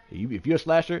 If you're a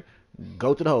slasher,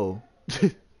 go to the hole.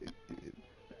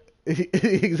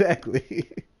 Exactly.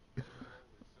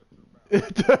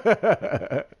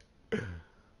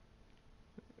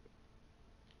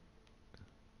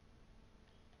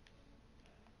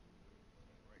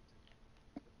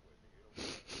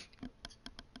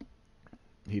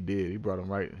 He did. He brought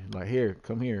him right. Like, here,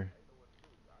 come here.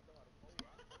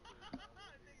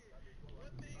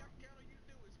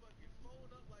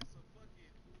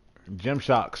 Gym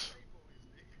shocks.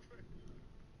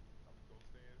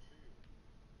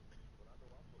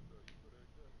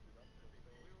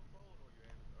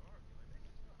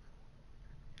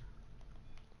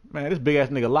 Man, this big ass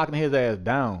nigga locking his ass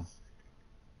down.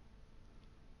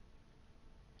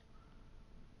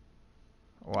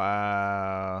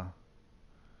 Wow.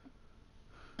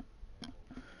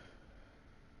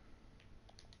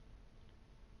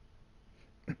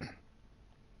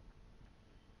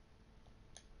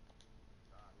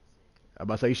 I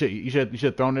about to say you should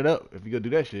have thrown it up if you gonna do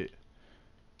that shit.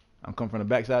 I'm coming from the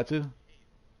backside too.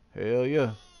 Hell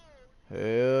yeah.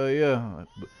 Hell yeah.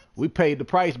 We paid the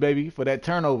price, baby, for that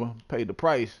turnover. Paid the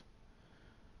price.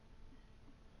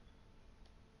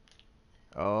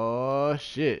 Oh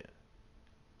shit.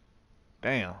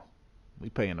 Damn.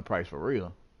 We paying the price for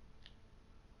real.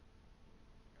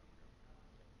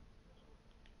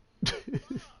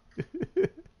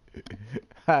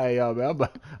 Hi y'all, man.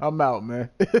 I'm out, man.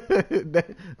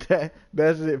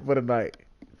 That's it for the night.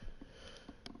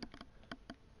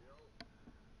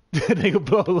 That nigga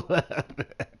blow up.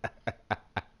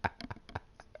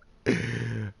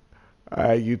 All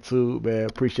right, YouTube, man.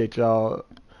 Appreciate y'all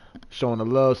showing the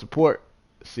love, support.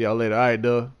 See y'all later. All right,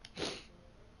 Doug.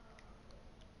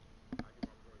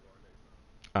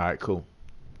 All right, cool.